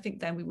season. And I think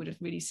then we would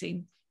have really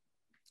seen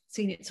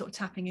it sort of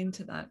tapping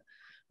into that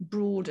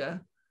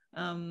broader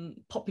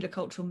popular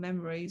cultural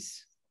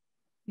memories.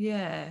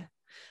 Yeah.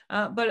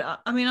 But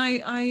I mean,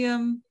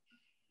 I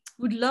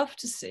would love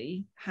to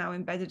see how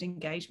embedded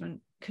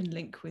engagement can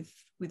link with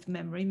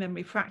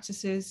memory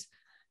practices,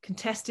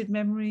 contested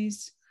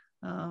memories,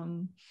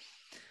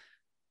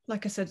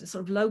 like I said,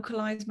 sort of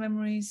localized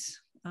memories.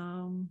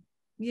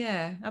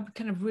 Yeah, that'd be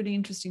kind of really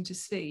interesting to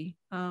see,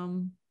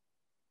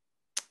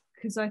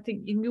 because I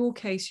think in your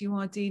case you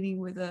are dealing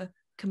with a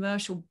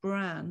commercial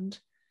brand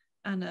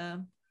and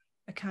a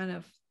kind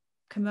of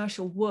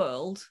commercial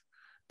world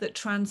that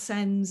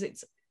transcends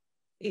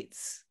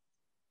its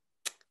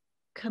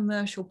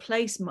commercial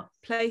place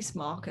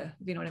marker,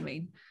 if you know what I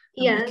mean,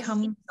 and Yes.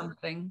 become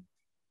something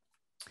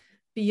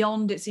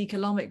beyond its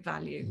economic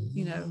value,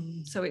 you know.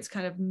 So it's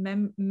kind of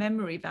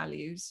memory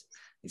values,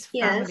 it's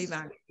family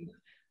value,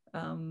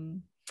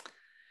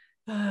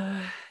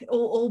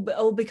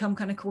 all become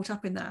kind of caught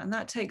up in that, and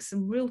that takes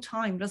some real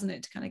time, doesn't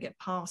it, to kind of get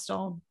passed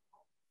on.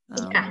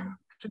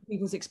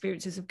 People's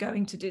experiences of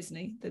going to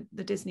Disney,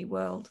 the Disney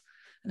World,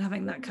 and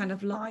having that kind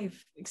of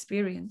live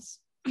experience.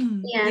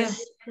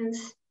 Yes.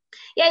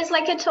 Yeah, it's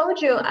like I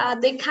told you,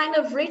 they kind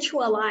of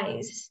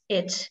ritualize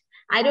it.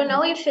 I don't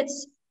know if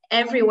it's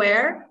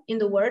everywhere in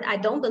the world. I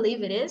don't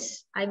believe it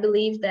is. I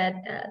believe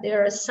that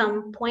there are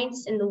some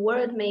points in the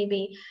world,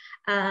 maybe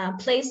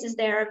places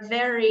that are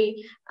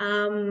very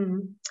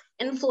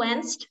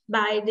influenced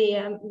by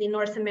the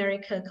North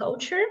America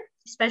culture,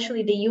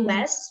 especially the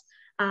US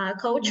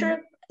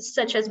culture,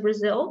 such as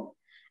Brazil.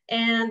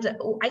 And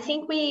I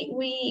think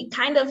we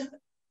kind of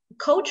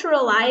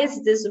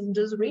culturalize these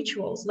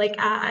rituals. Like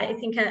I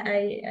think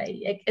I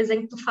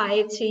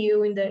exemplified to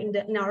you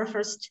in our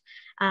first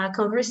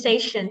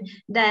conversation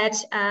that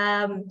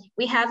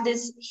we have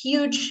this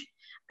huge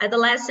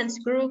adolescent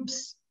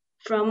groups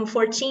from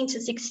 14 to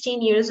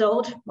 16 years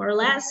old, more or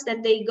less,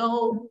 that they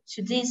go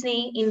to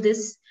Disney in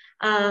this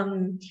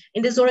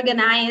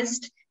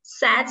organized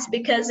sets,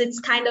 because it's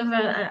kind of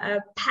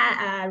a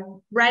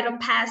rite of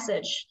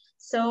passage.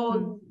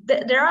 So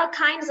there are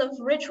kinds of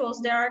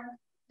rituals that are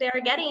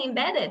getting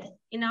embedded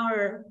in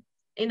our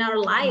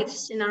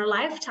lives, in our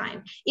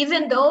lifetime,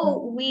 even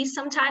though we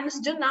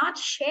sometimes do not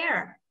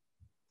share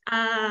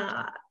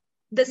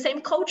the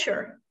same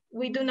culture.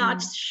 We do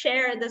not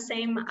share the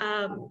same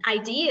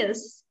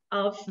ideas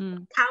of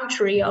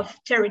country, of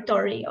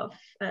territory, of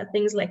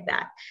things like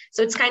that.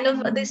 So it's kind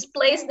of this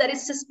place that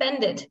is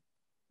suspended,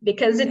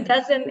 because it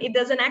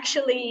doesn't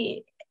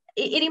actually,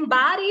 it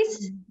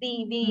embodies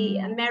the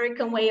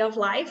American way of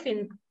life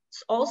in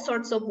all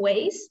sorts of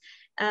ways.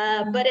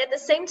 But at the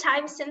same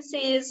time, since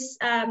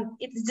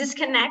it's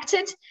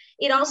disconnected,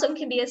 it also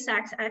can be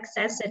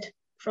accessed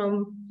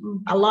from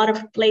a lot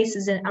of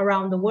places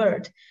around the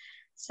world.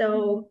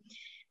 So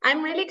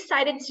I'm really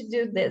excited to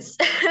do this,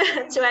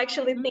 to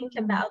actually think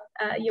about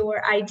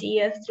your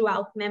idea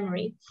throughout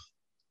memory.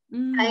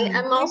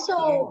 I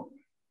also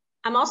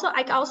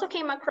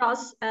came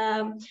across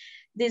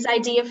this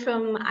idea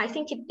from, I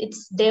think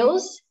it's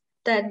Deus,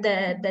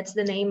 that's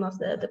the name of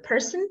the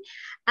person.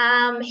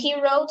 He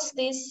wrote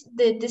this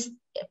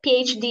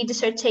PhD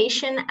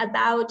dissertation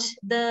about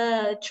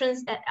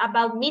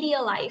about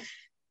media life,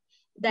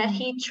 that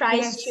he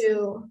tries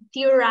to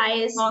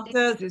theorize. Mark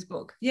Thursday's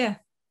book. Yes.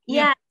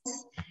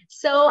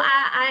 So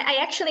I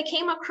actually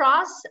came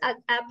across a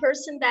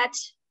person that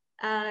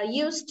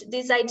used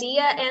this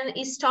idea and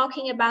is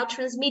talking about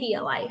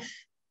transmedia life,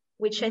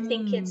 which I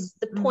think it's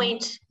the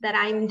point that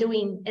I'm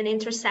doing, an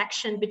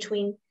intersection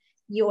between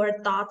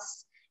your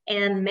thoughts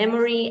and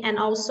memory, and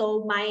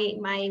also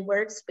my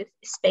works with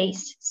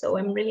space. So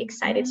I'm really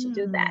excited to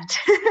do that.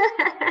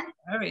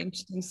 Very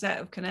interesting set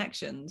of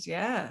connections.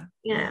 Yeah.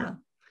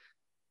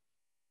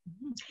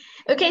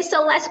 Okay,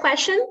 so last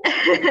question.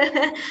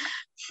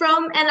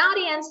 From an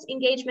audience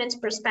engagement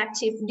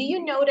perspective, do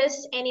you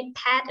notice any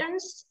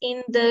patterns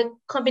in the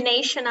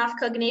combination of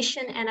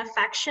cognition and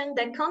affection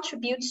that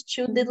contributes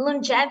to the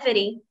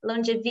longevity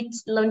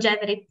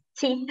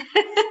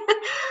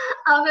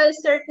of a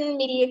certain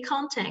media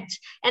content?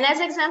 And as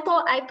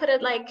example, I put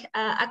it like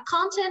a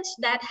content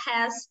that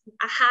has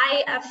a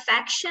high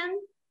affection,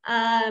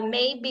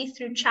 maybe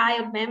through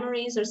child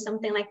memories or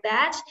something like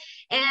that,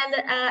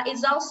 and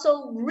is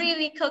also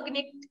really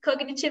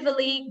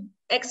cognitively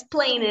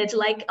explained,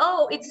 like,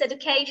 oh, it's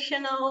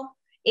educational,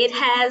 it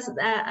has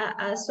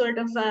a sort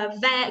of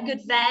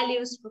good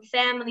values for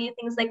family and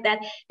things like that.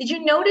 Did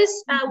you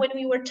notice when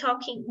you were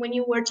talking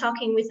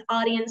with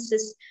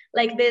audiences,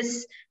 like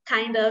this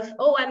kind of,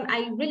 oh,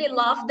 I really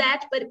love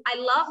that, but I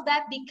love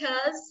that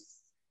because,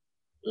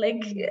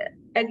 like,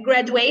 a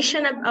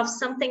graduation of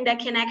something that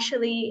can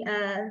actually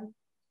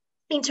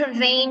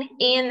intervene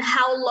in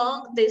how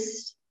long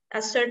this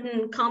a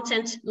certain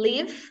content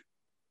live?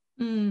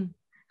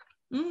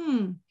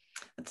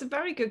 That's a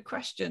very good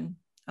question.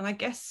 And I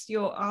guess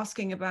you're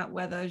asking about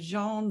whether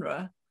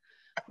genre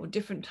or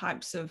different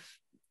types of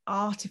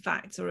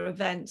artifacts or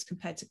events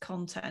compared to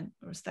content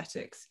or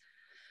aesthetics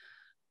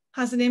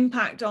has an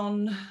impact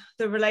on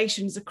the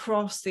relations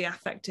across the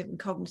affective and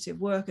cognitive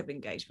work of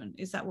engagement.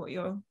 Is that what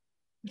you're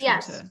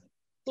trying to?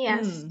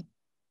 Yes.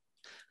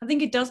 I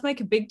think it does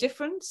make a big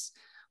difference,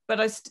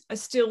 but I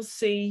still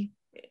see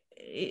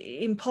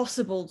it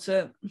impossible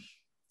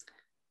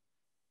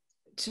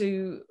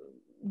to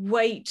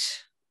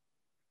weight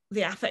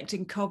the affect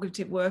and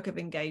cognitive work of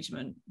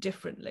engagement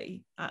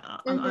differently.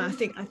 I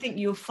think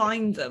you'll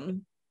find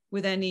them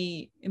with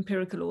any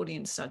empirical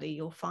audience study.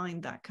 You'll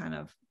find that kind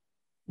of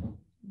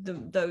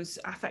those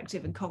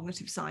affective and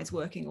cognitive sides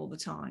working all the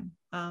time.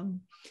 But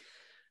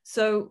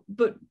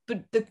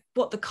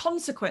what the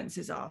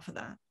consequences are for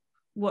that,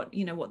 what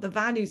the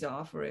values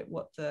are for it,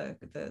 what the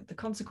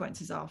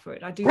consequences are for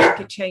it, I do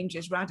think it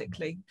changes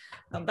radically.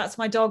 That's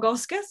my dog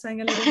Oscar saying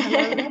a little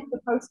hello there, the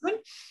postman.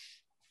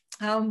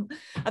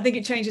 I think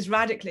it changes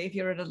radically if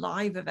you're at a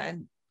live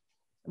event,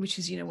 which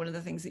is one of the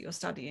things that you're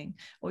studying,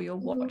 or you're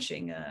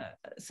watching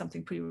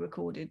something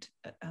pre-recorded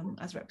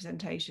as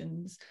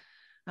representations,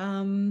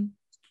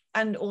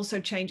 and also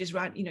changes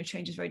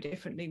very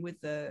differently with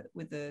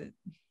the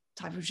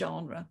type of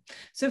genre.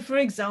 So, for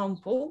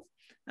example,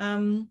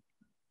 one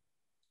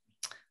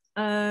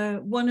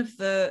of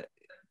the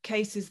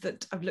cases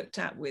that I've looked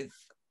at with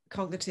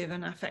cognitive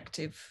and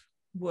affective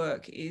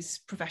work is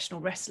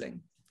professional wrestling,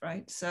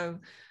 right? So,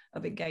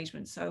 of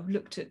engagement. So I've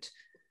looked at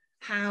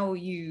how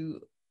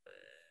you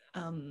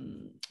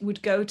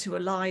would go to a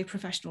live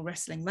professional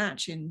wrestling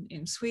match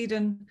in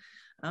Sweden,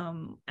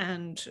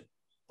 and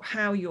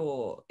how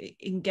you're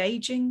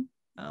engaging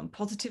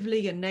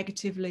positively and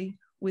negatively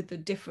with the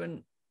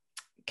different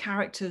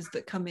characters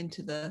that come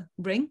into the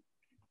ring,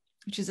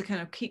 which is a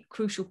kind of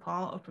crucial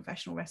part of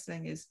professional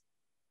wrestling, is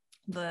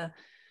the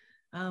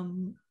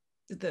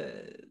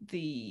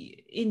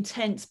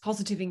intense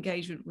positive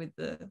engagement with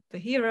the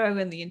hero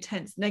and the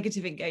intense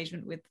negative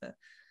engagement with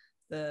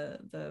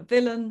the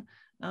villain,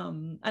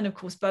 and of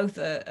course both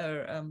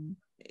are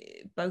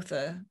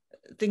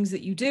things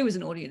that you do as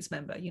an audience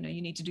member. You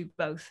need to do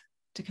both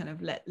to kind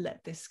of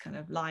let this kind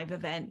of live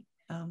event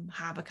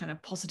have a kind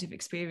of positive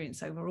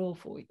experience overall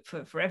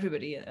for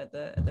everybody at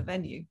the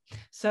venue.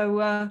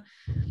 So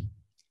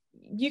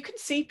you can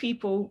see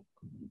people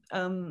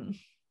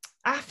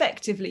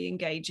affectively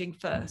engaging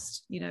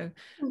first,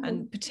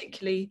 and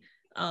particularly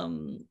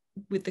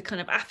with the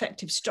kind of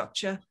affective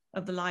structure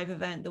of the live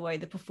event, the way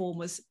the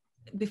performers,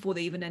 before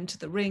they even enter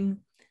the ring,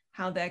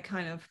 how they're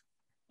kind of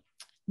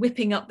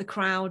whipping up the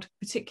crowd,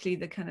 particularly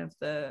the kind of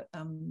the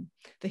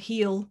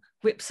heel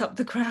whips up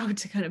the crowd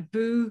to kind of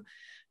boo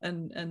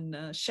and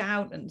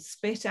shout and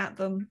spit at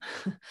them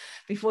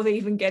before they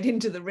even get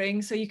into the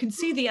ring. So you can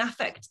see the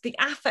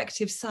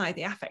affective side,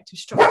 the affective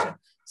structure.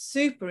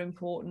 Super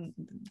important.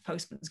 The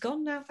postman's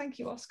gone now. Thank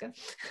you, Oscar.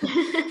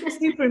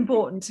 Super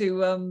important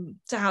to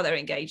how they're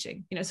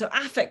engaging. So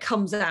affect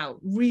comes out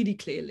really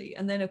clearly,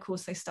 and then of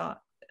course they start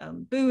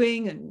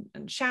booing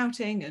and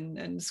shouting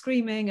and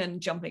screaming and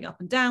jumping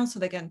up and down.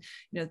 So again,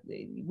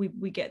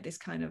 we get this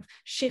kind of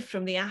shift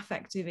from the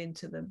affective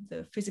into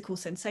the physical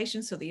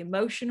sensation. So the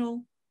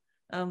emotional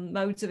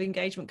modes of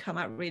engagement come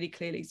out really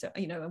clearly. So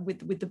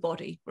with the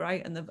body,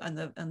 right, and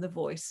the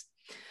voice.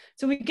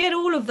 So we get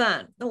all of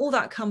that. All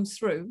that comes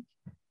through.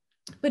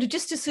 But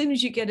just as soon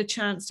as you get a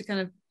chance to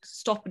kind of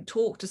stop and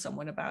talk to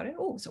someone about it,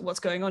 oh, so what's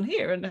going on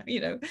here? And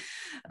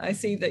I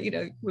see that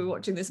we're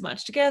watching this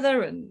match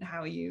together, and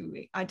how are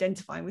you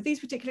identifying with these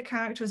particular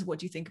characters? What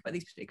do you think about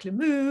these particular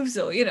moves?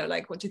 Or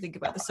like, what do you think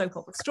about the soap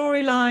opera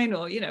storyline?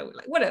 Or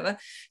like, whatever. As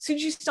soon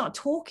as you start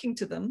talking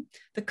to them,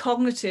 the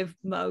cognitive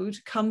mode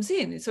comes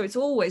in. So it's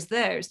always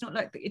there. It's not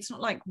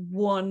like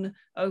one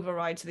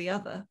overrides the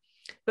other.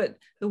 But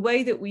the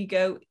way that we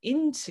go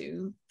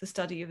into the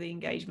study of the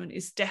engagement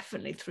is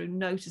definitely through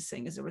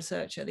noticing, as a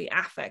researcher, the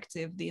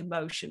affective, the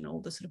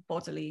emotional, the sort of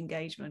bodily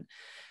engagement.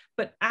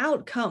 But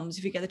out comes,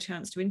 if you get a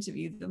chance to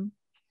interview them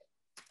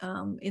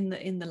in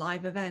the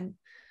live event,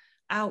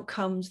 out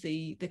comes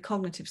the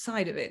cognitive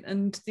side of it.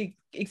 And the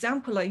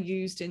example I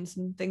used in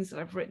some things that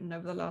I've written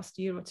over the last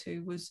year or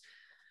two was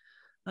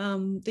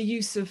the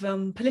use of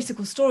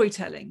political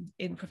storytelling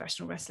in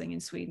professional wrestling in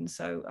Sweden.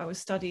 So I was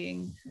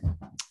studying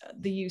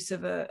the use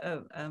of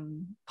a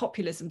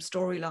populism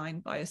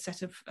storyline by a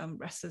set of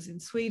wrestlers in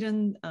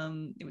Sweden.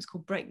 It was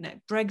called Breakneck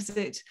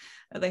Brexit.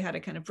 They had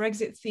a kind of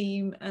Brexit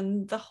theme,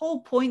 and the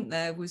whole point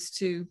there was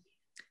to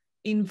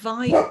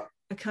invite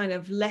a kind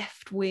of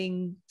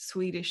left-wing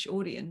Swedish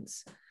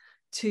audience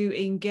to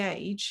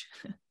engage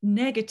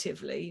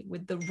negatively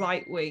with the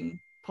right-wing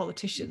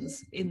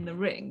politicians in the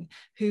ring,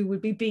 who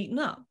would be beaten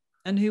up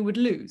and who would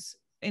lose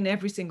in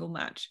every single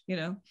match. You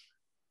know,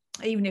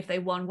 even if they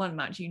won one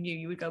match, you knew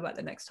you would go back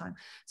the next time.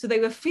 So they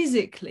were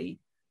physically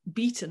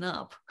beaten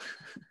up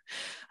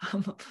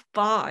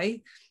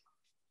by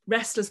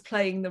wrestlers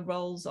playing the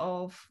roles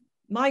of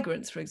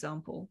migrants, for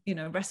example. You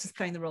know, wrestlers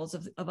playing the roles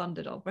of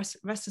underdog,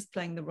 wrestlers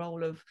playing the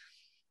role of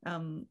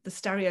the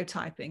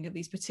stereotyping of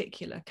these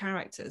particular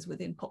characters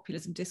within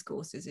populism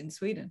discourses in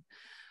Sweden.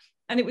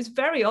 And it was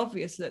very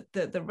obvious that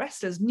the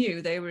wrestlers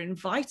knew they were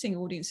inviting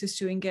audiences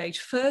to engage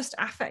first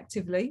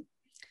affectively,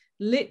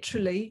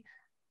 literally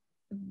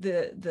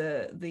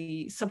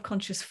the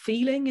subconscious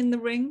feeling in the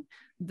ring,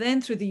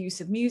 then through the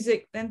use of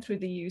music, then through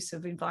the use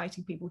of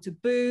inviting people to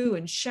boo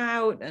and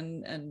shout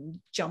and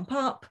jump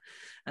up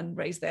and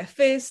raise their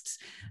fists,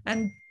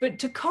 but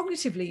to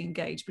cognitively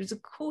engage, because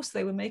of course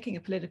they were making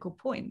a political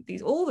point.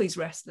 All these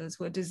wrestlers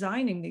were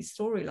designing these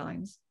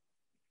storylines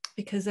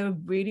because they were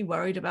really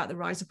worried about the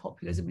rise of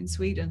populism in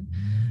Sweden.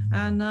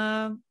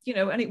 And, you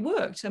know, and it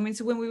worked. I mean,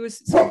 so when we were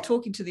sort of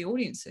talking to the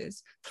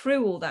audiences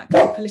through all that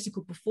kind of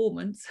political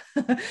performance,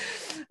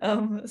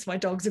 that's my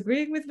dog's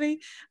agreeing with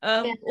me,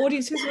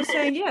 audiences were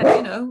saying, yeah,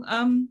 you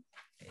know,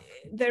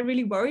 they're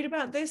really worried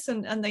about this,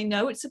 and they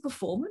know it's a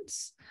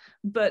performance,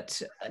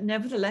 but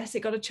nevertheless,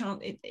 it got a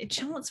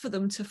chance for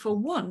them to, for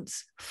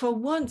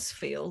once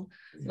feel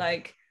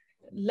like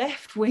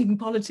left-wing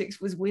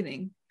politics was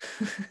winning.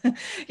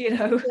 You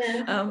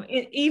know,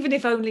 even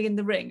if only in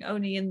the ring,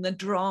 only in the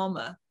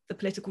drama, the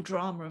political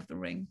drama of the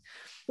ring.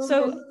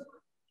 So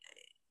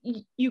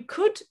you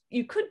could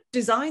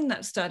design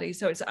that study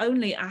so it's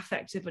only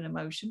affective and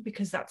emotion,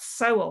 because that's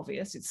so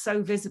obvious, it's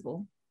so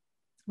visible.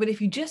 But if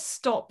you just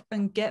stop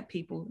and get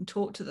people and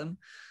talk to them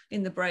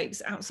in the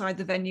breaks, outside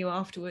the venue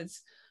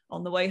afterwards,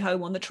 on the way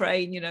home, on the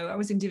train, you know, I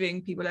was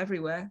interviewing people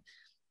everywhere,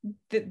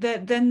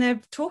 then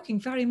they're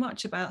talking very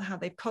much about how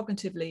they've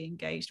cognitively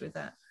engaged with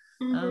that.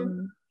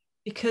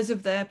 Because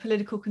of their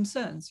political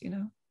concerns, you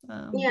know,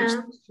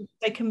 which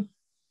they can,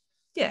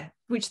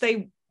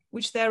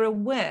 which they're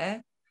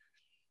aware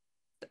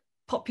that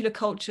popular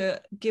culture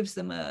gives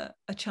them a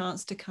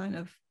chance to kind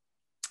of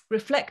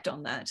reflect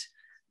on that,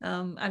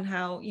 and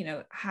how, you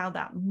know, how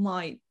that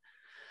might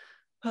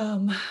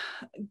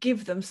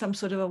give them some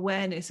sort of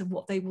awareness of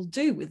what they will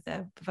do with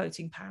their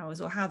voting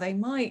powers, or how they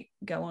might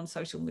go on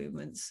social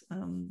movements,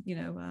 you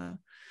know,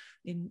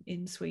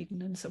 in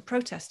Sweden, and so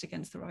protest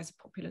against the rise of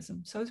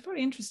populism. So it's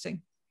very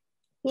interesting.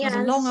 Yes. It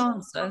was a long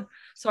answer.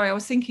 Sorry, I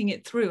was thinking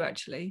it through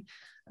actually,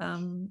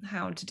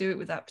 how to do it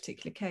with that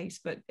particular case,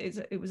 but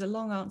it was a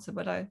long answer.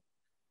 But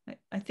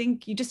I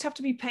think you just have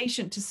to be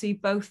patient to see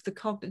both the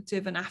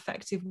cognitive and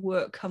affective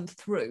work come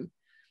through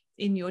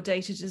in your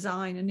data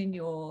design and in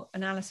your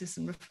analysis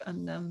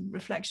and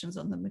reflections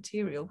on the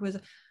material.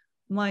 Whereas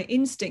my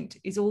instinct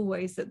is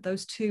always that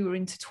those two are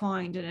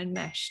intertwined and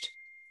enmeshed.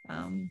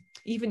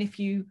 Even if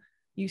you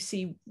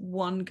see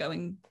one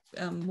going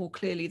more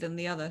clearly than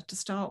the other to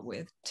start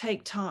with,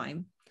 take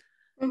time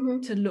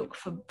to look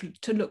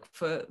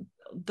for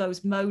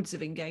those modes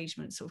of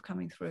engagement sort of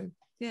coming through.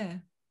 Yeah,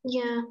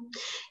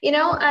 you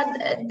know,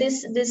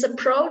 this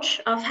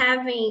approach of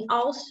having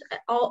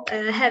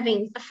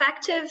having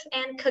affective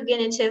and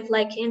cognitive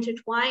like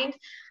intertwined.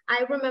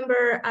 I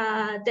remember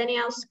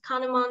Danielle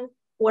Kahneman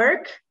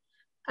work,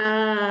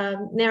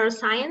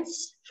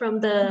 neuroscience, from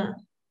the,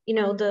 you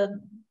know, the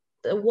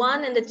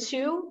one and the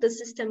two, the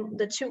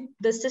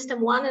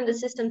system one and the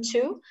system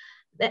two,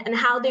 and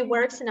how they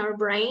works in our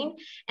brain.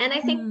 And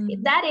I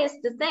think that is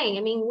the thing.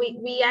 I mean,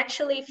 we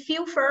actually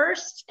feel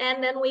first,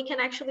 and then we can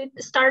actually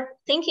start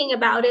thinking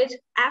about it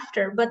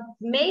after. But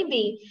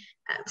maybe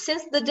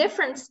since the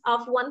difference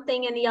of one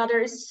thing and the other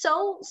is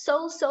so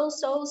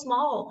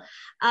small,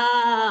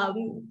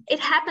 it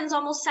happens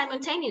almost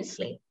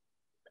simultaneously.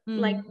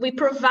 Like we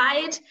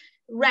provide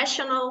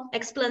rational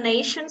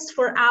explanations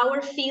for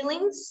our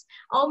feelings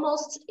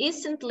almost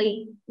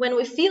instantly when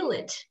we feel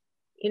it,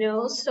 you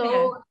know.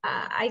 So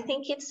I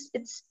think it's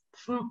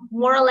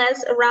more or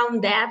less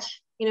around that,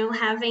 you know,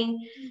 having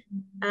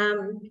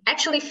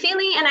actually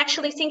feeling and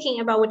actually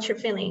thinking about what you're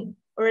feeling,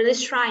 or at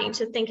least trying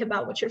to think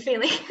about what you're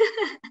feeling.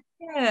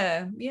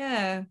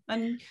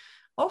 And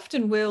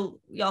often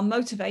our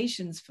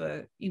motivations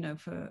for, you know,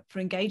 for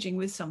engaging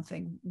with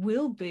something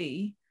will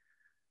be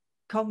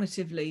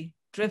cognitively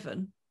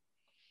driven.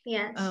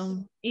 Yes.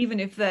 Even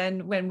if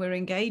then when we're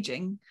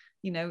engaging,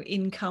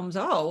 in comes,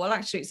 oh, well,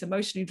 actually it's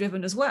emotionally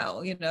driven as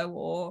well,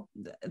 or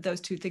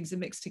those two things are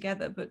mixed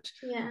together. But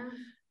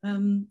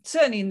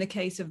certainly in the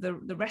case of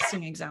the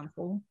wrestling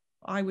example,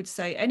 I would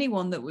say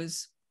anyone that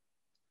was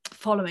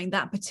following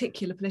that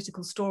particular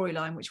political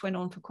storyline, which went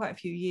on for quite a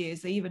few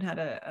years, they even had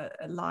a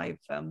live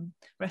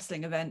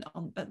wrestling event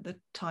at the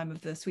time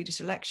of the Swedish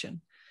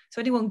election.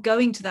 So anyone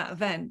going to that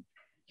event,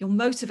 your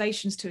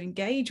motivations to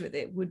engage with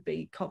it would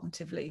be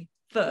cognitively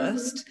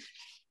first,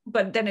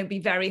 but then it'd be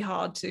very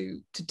hard to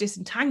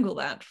disentangle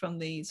that from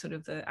the sort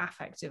of the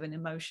affective and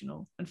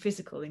emotional and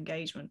physical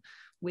engagement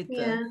with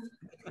the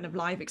kind of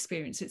live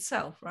experience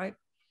itself, right?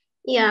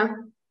 Yeah,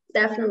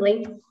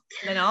 definitely.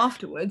 And then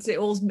afterwards, it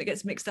all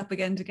gets mixed up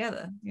again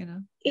together,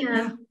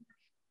 Yeah.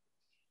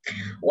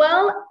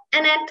 Well,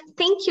 Annette,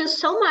 thank you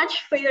so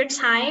much for your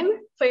time,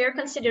 for your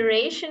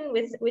consideration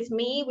with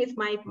me, with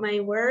my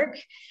work.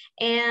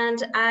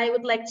 And I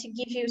would like to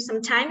give you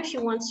some time if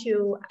you want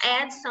to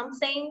add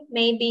something,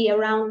 maybe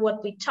around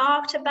what we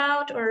talked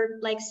about, or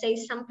like say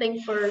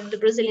something for the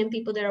Brazilian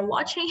people that are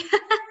watching.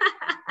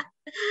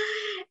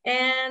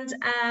 And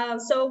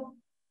so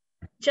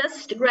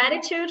just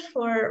gratitude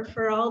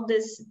for all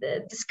this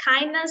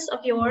kindness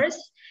of yours.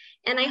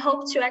 And I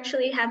hope to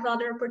actually have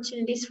other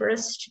opportunities for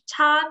us to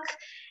talk.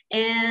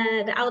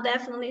 And I'll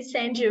definitely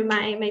send you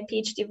my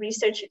PhD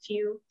research if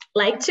you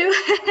like to.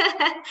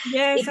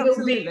 Yes,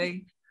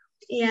 absolutely.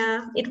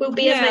 It will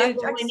be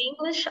available in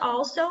English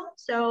also.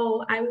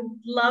 So I would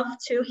love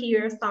to hear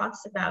your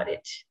thoughts about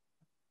it.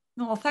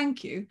 Oh,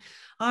 thank you.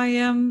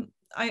 I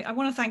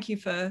want to thank you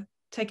for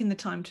taking the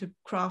time to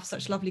craft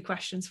such lovely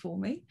questions for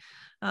me.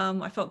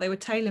 I felt they were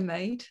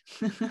tailor-made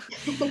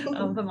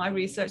for my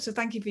research. So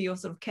thank you for your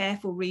sort of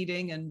careful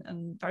reading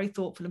and very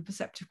thoughtful and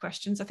perceptive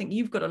questions. I think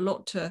you've got a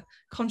lot to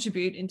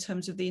contribute in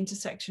terms of the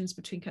intersections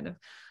between kind of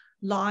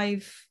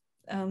live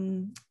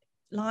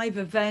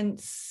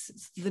events,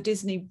 the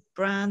Disney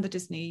brand, the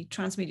Disney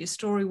transmedia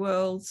story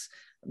worlds,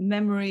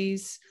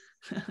 memories,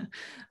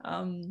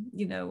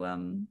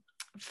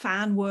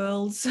 fan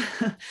worlds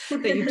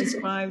that you've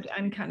described,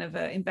 and kind of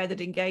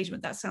embedded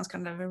engagement. That sounds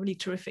kind of a really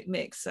terrific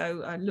mix.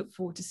 So I look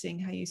forward to seeing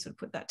how you sort of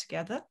put that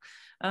together.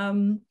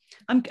 I'm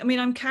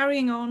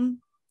carrying on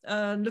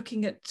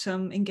looking at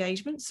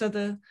engagement. So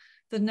the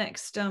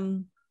next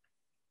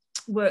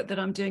work that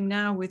I'm doing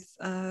now with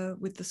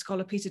the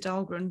scholar Peter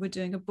Dahlgren, we're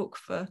doing a book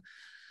for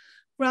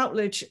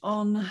Routledge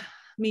on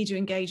media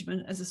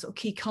engagement as a sort of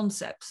key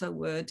concept. So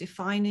we're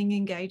defining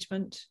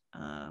engagement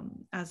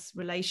as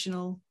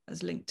relational,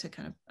 as linked to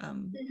kind of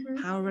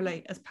power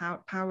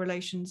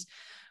relations.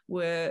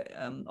 We're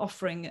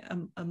offering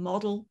a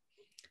model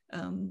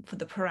for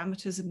the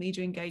parameters of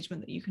media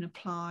engagement that you can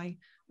apply,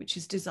 which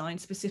is designed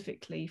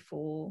specifically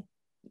for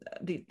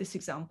this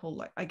example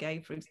like I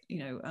gave, for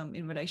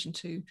in relation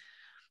to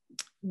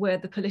where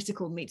the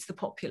political meets the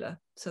popular.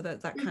 So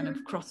that kind of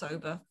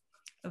crossover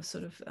of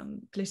sort of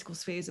political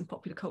spheres and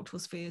popular cultural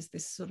spheres,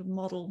 this sort of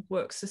model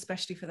works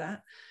especially for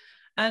that.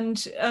 And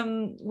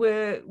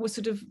we're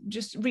sort of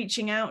just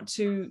reaching out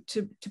to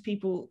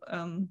people.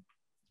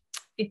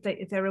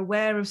 If they're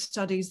aware of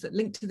studies that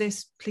link to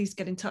this, please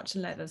get in touch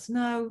and let us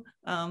know.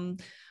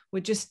 We're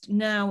just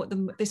now at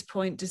this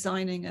point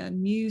designing a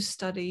new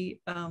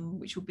study,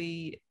 which will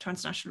be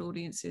transnational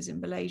audiences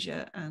in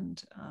Malaysia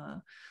and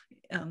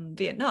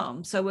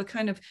Vietnam. So we're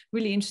kind of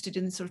really interested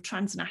in sort of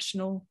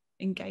transnational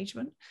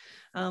engagement,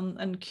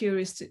 and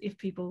curious if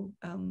people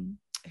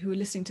who are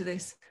listening to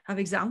this have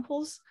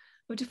examples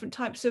of different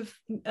types of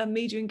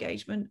media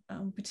engagement,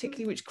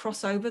 particularly which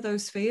cross over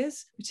those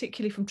spheres,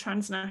 particularly from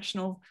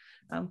transnational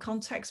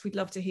contexts. We'd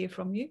love to hear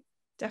from you,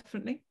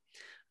 definitely.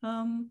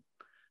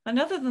 And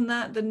other than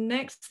that, the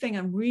next thing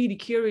I'm really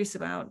curious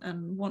about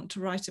and want to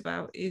write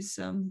about is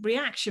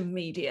reaction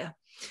media.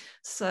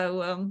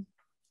 So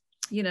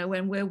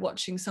when we're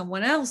watching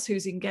someone else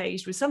who's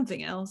engaged with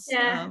something else,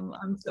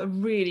 I'm sort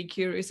of really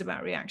curious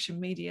about reaction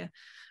media,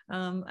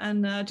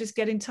 and just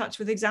get in touch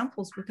with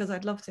examples, because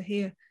I'd love to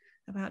hear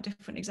about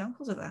different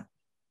examples of that.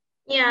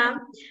 Yeah,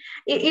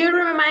 you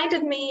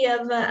reminded me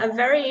of a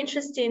very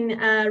interesting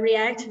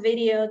React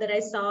video that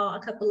I saw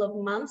a couple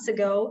of months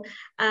ago.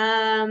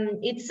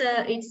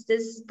 It's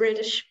this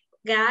British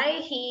guy.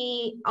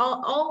 He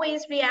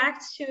always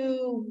reacts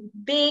to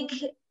big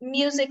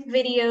music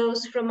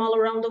videos from all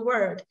around the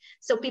world.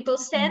 So people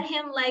send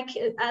him like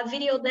a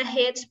video that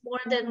hits more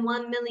than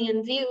 1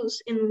 million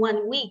views in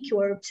 1 week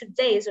or 2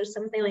 days or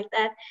something like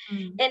that.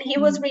 And he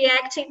was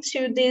reacting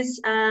to this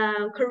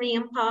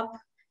Korean pop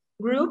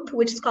group,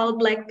 which is called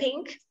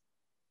Blackpink.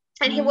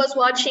 And he was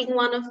watching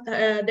one of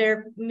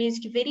their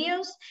music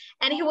videos,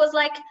 and he was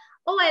like,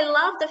 oh, I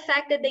love the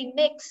fact that they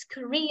mix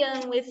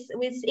Korean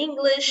with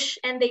English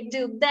and they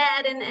do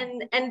that.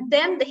 And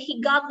then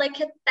he got like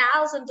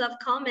thousands of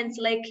comments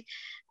like,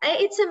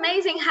 It's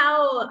amazing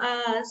how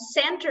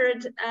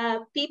centered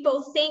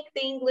people think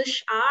the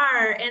English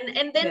are,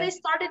 and then they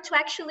started to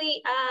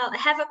actually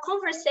have a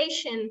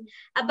conversation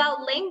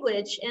about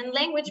language and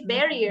language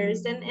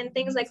barriers and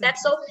things like that.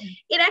 So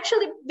it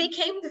actually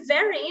became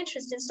very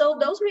interesting. So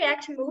those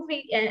reaction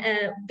movie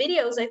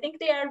videos, I think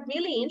they are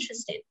really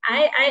interesting.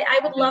 I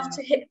would love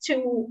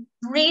to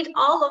read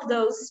all of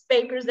those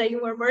papers that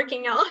you were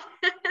working on.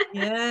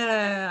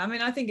 Yeah, I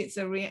mean, I think it's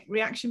a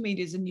reaction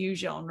media is a new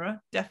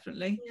genre,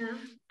 definitely. Yeah.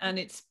 And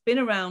it's been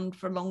around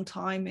for a long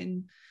time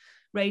in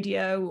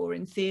radio or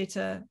in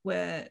theatre,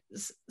 where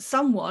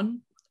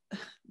someone,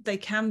 they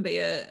can be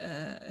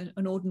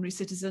an ordinary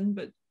citizen,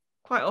 but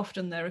quite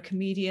often they're a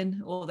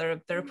comedian or they're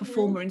a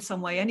performer in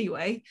some way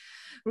anyway,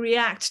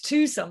 react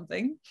to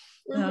something.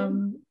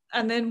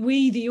 And then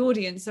we, the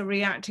audience, are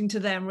reacting to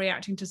them,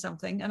 reacting to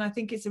something. And I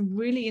think it's a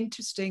really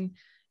interesting,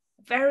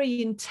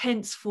 very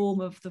intense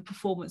form of the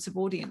performance of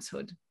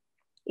audiencehood.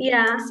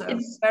 Yeah, so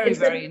it's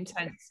very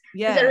intense.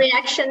 Yeah, it's a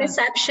reaction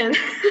inception.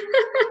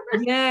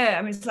 Yeah,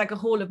 I mean, it's like a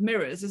hall of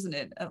mirrors, isn't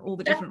it? All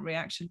the different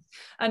reactions.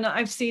 And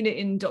I've seen it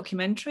in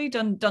documentary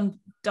done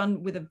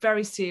with a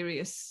very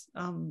serious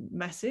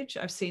message.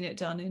 I've seen it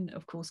done in,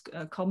 of course,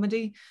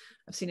 comedy.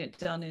 I've seen it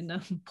done in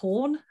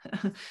porn.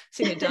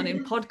 Seen it done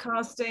in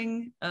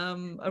podcasting,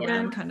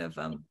 around kind of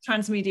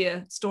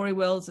transmedia story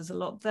worlds. There's a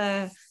lot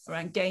there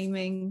around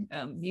gaming,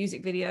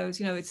 music videos.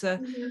 You know, it's a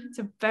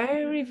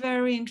very,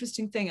 very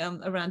interesting thing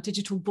around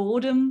digital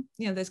boredom.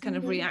 You know, there's kind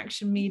of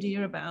reaction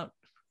media about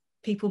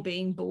people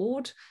being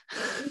bored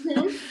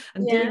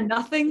and doing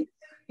nothing,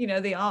 you know,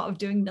 the art of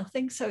doing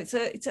nothing. So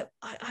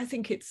I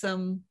think it's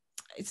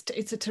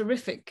a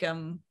terrific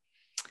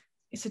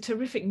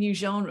new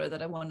genre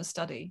that I want to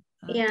study.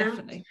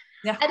 Definitely.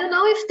 Yeah, I don't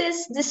know if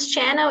this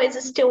channel is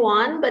still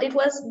on, but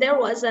there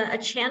was a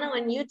channel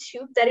on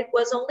YouTube that it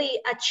was only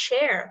a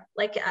chair,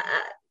 like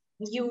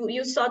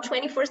you saw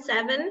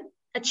 24/7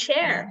 a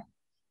chair,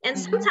 and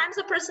sometimes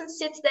a person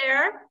sits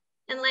there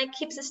and like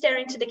keeps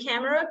staring to the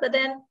camera, but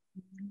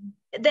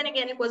then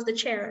again it was the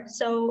chair.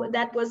 So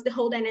that was the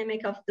whole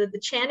dynamic of the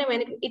channel,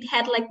 and it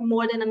had like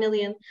more than 1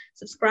 million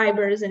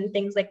subscribers and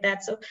things like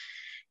that. So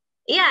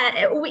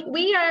yeah,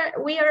 we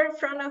are in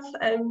front of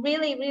a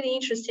really, really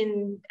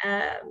interesting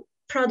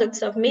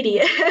products of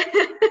media.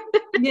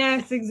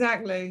 Yes,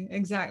 exactly.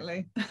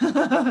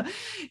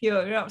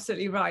 You're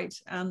absolutely right.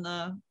 And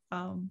I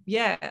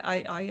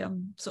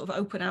sort of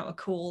open out a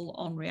call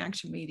on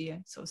reaction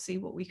media, so see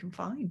what we can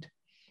find.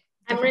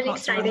 I'm really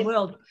excited. Around the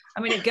world.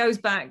 I mean, it goes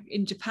back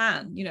in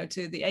Japan, you know,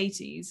 to the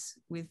 80s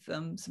with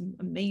some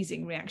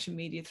amazing reaction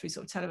media through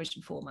sort of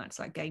television formats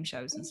like game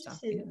shows and stuff.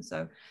 You know,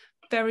 so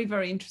very,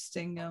 very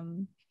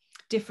interesting,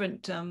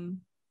 different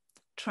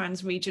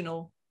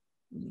trans-regional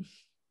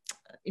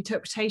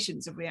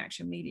interpretations of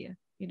reaction media.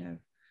 You know,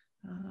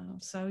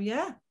 so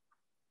yeah,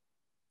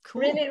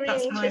 cool. Really,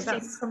 really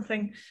interesting.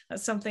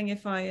 That's something.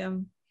 If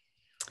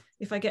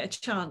I get a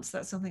chance,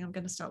 that's something I'm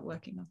going to start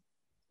working on.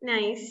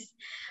 Nice.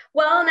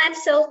 Well, Annette,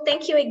 so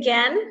thank you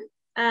again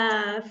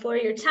for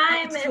your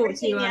time and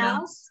everything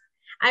else.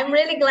 I'm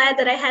really glad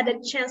that I had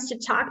a chance to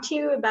talk to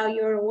you about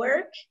your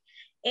work,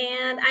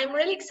 and I'm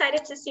really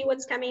excited to see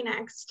what's coming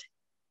next.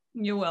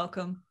 You're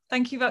welcome.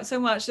 Thank you so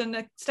much,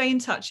 and stay in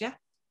touch, yeah?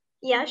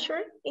 Yeah,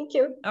 sure. Thank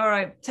you. All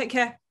right. Take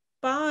care.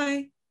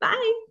 Bye.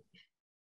 Bye.